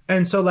 Yeah.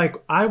 And so like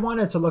I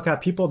wanted to look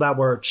at people that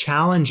were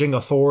challenging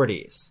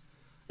authorities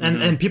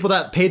and people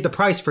that paid the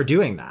price for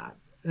doing that.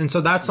 And so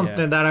that's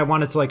something that I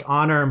wanted to like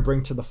honor and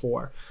bring to the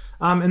fore.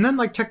 And then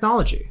like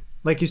technology,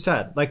 like you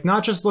said, like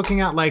not just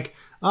looking at like,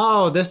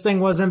 oh, this thing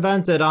was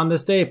invented on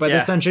this date by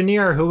this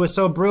engineer who was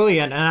so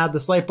brilliant and had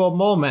this light bulb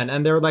moment,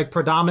 and they're like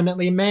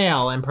predominantly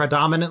male and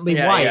predominantly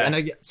white.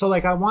 And so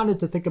like I wanted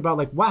to think about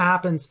like what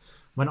happens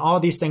when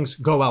all these things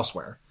go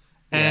elsewhere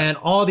and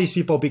all these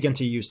people begin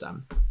to use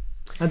them.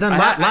 And then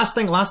last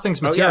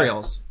thing's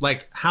materials.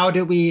 Like how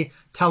do we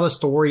tell a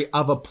story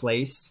of a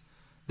place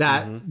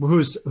that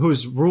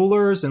whose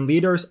rulers and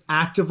leaders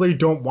actively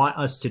don't want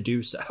us to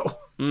do so?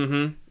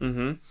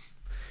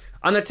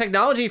 On the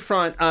technology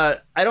front,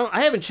 I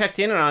haven't checked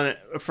in on it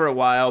for a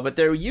while, but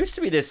there used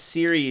to be this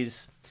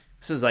series.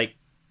 This is like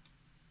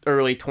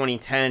early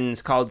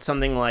 2010s, called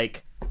something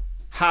like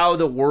 "How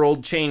the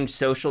World Changed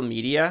Social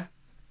Media,"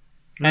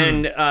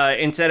 and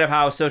instead of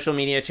how social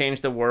media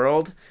changed the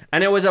world,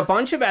 and it was a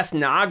bunch of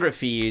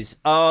ethnographies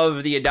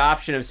of the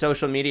adoption of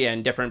social media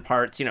in different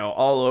parts,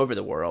 all over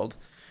the world,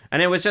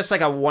 and it was just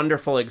like a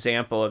wonderful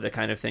example of the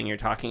kind of thing you're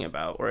talking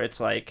about, where it's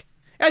like.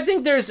 I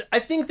think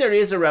there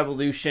is a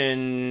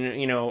revolution,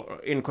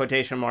 in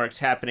quotation marks,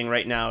 happening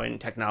right now in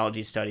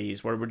technology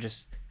studies, where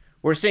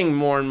we're seeing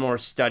more and more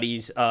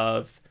studies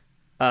of,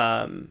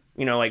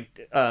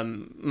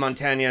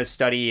 Montaña's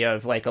study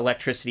of like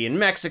electricity in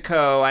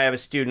Mexico. I have a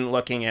student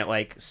looking at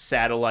like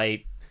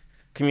satellite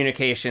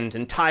communications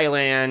in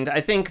Thailand.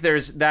 I think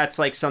that's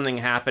like something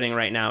happening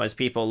right now as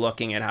people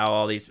looking at how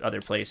all these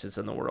other places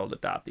in the world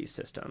adopt these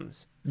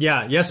systems.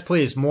 Yeah, yes,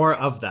 please, more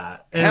of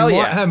that. And Hell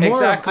yeah,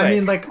 exactly. I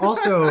mean, like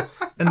also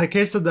in the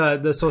case of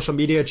the social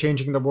media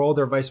changing the world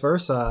or vice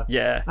versa.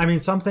 Yeah. I mean,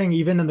 something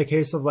even in the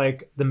case of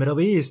like the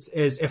Middle East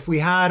is if we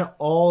had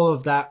all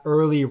of that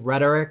early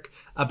rhetoric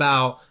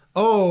about,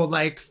 oh,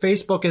 like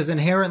Facebook is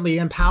inherently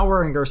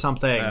empowering or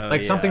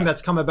something, something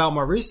that's come about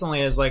more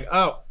recently is like,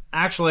 oh,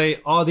 actually,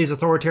 all these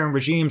authoritarian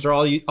regimes are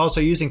also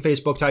using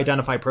Facebook to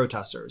identify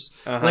protesters,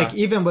 like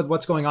even with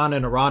what's going on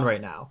in Iran right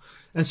now.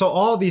 And so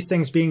all these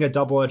things being a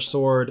double-edged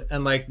sword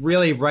and like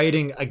really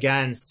writing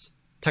against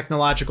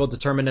technological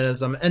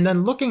determinism and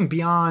then looking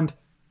beyond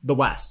the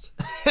West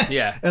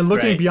and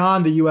looking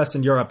beyond the US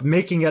and Europe,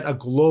 making it a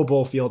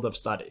global field of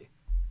study.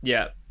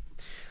 Yeah.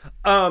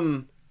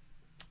 So,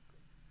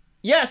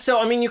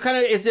 I mean, you kind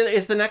of,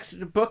 is the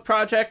next book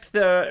project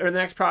the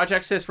next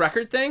project this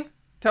record thing?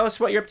 Tell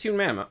us what you're up to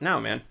now,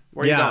 man.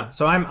 Where are you going?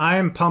 So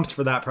I'm pumped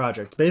for that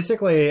project.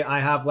 Basically, I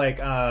have like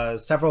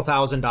several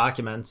thousand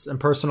documents and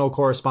personal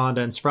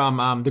correspondence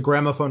from the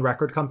Gramophone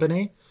Record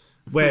Company,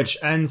 which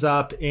ends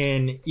up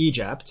in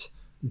Egypt,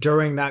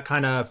 during that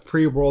kind of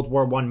pre-World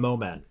War I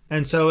moment.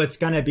 And so it's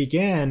going to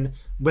begin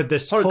with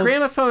this...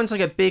 gramophone's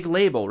like a big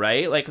label,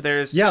 right? Like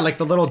there's... Yeah, like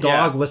the little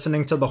dog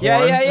listening to the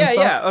horn.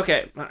 Yeah.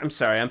 Okay, I'm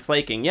sorry, I'm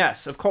flaking.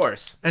 Yes, of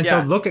course. And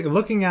so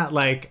looking at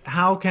like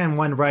how can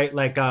one write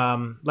like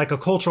a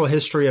cultural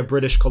history of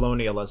British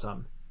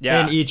colonialism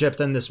in Egypt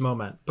in this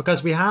moment?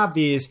 Because we have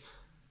these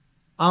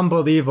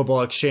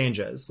unbelievable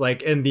exchanges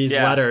like in these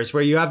letters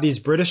where you have these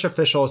British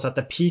officials at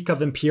the peak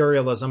of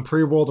imperialism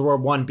pre-World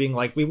War I being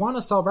like, we want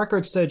to sell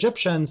records to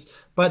Egyptians,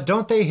 but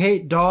don't they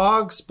hate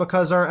dogs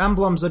because our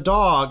emblem's a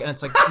dog? And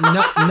it's like,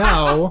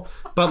 no,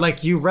 but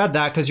like you read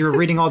that because you were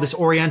reading all this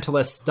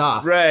Orientalist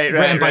stuff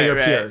written by your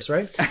peers,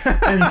 right?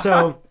 And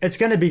so it's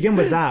going to begin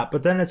with that,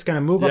 but then it's going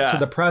to move up to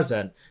the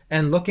present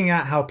and looking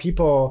at how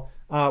people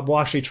will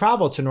actually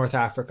travel to North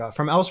Africa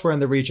from elsewhere in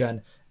the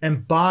region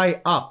and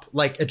buy up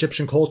like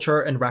Egyptian culture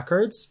and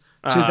records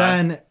to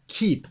then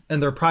keep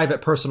in their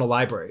private personal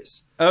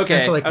libraries. Okay.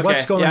 And so like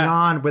what's going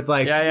on with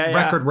like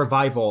record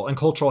revival and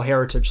cultural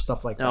heritage,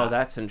 stuff like that. Oh,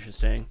 that's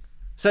interesting.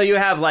 So you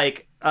have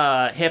like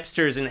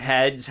hipsters and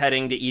heads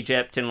heading to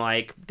Egypt and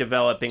like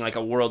developing like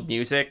a world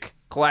music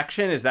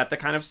collection. Is that the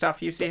kind of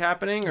stuff you see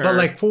happening? Or? But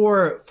like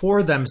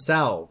for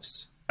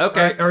themselves.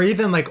 Okay. Or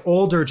even like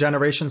older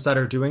generations that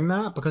are doing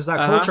that because that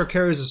culture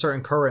carries a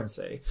certain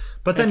currency.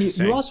 But then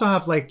you also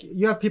have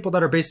you have people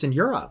that are based in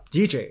Europe,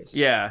 DJs.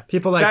 Yeah.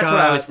 People like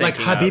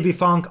Habibi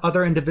Funk,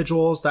 other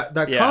individuals that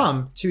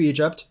come to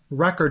Egypt,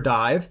 record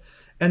dive,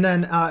 and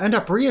then end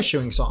up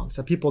reissuing songs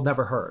that people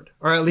never heard,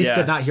 or at least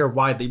did not hear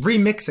widely,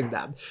 remixing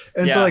them.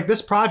 And so like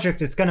this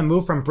project, it's going to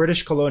move from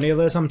British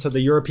colonialism to the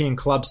European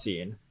club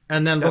scene,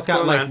 and then look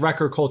at like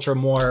record culture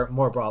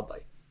more broadly.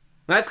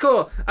 That's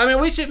cool. I mean,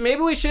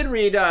 maybe we should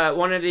read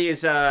one of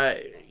these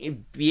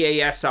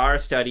BASR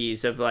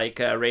studies of like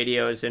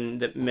radios in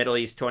the Middle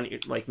East,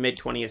 mid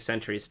 20th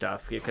century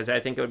stuff, because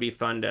I think it would be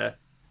fun to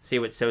see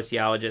what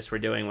sociologists were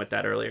doing with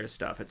that earlier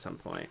stuff at some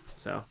point.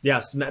 So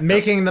yes,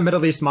 making the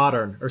Middle East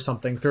modern or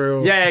something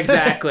through. Yeah,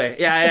 exactly.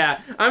 yeah.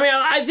 I mean,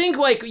 I think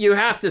like you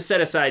have to set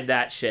aside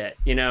that shit,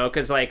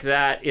 because like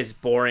that is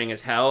boring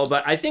as hell.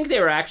 But I think they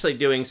were actually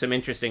doing some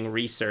interesting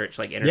research,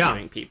 like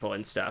interviewing people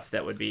and stuff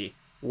that would be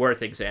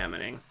worth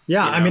examining.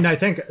 Yeah, I mean, I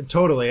think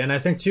totally. And I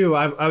think too,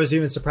 I was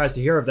even surprised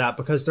to hear of that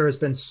because there has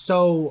been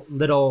so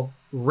little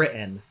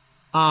written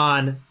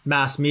on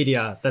mass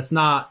media that's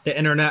not the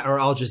internet or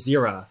Al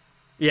Jazeera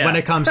when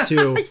it comes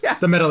to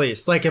the Middle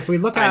East. Like if we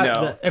look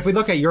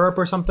at Europe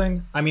or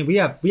something, I mean, we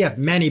have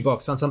many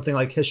books on something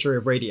like history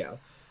of radio.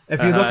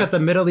 If you look at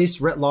the Middle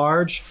East writ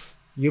large,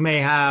 you may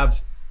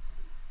have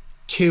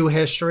 2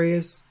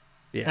 histories.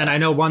 Yeah. And I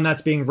know one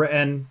that's being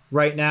written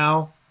right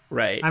now.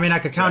 Right. I mean, I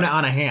could count it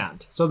on a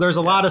hand. So there's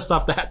a lot of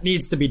stuff that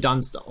needs to be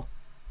done still.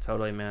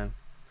 Totally, man.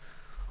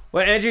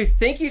 Well, Andrew,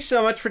 thank you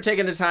so much for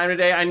taking the time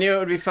today. I knew it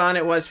would be fun.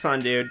 It was fun,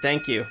 dude.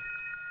 Thank you.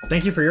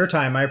 Thank you for your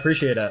time. I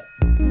appreciate it.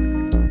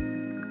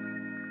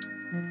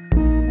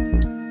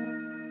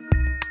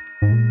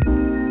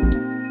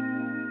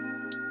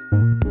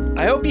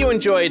 I hope you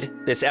enjoyed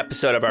this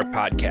episode of our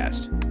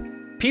podcast.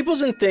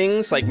 Peoples and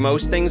things, like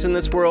most things in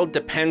this world,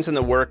 depends on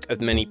the work of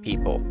many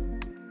people.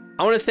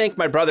 I want to thank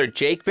my brother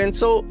Jake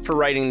Vinsel for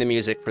writing the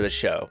music for the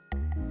show.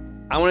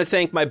 I want to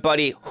thank my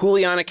buddy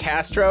Juliana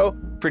Castro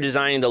for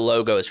designing the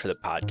logos for the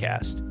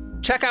podcast.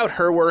 Check out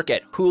her work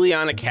at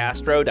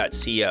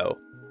julianacastro.co.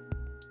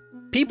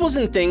 Peoples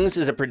and Things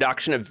is a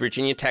production of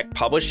Virginia Tech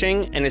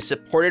Publishing and is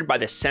supported by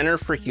the Center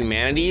for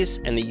Humanities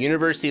and the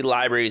University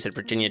Libraries at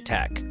Virginia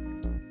Tech.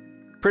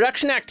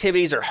 Production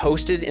activities are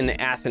hosted in the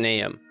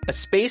Athenaeum, a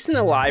space in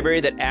the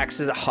library that acts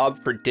as a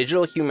hub for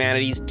digital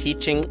humanities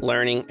teaching,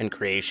 learning, and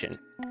creation.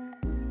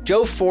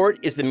 Joe Fort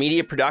is the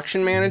media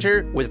production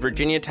manager with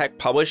Virginia Tech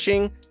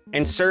Publishing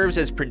and serves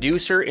as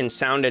producer and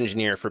sound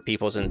engineer for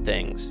Peoples and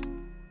Things.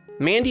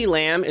 Mandy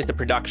Lamb is the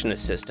production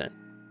assistant.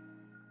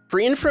 For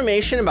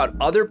information about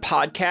other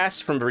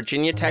podcasts from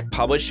Virginia Tech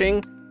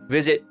Publishing,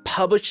 visit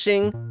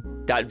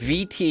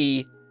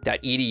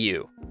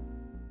publishing.vt.edu.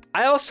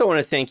 I also want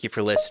to thank you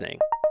for listening.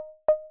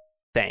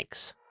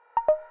 Thanks.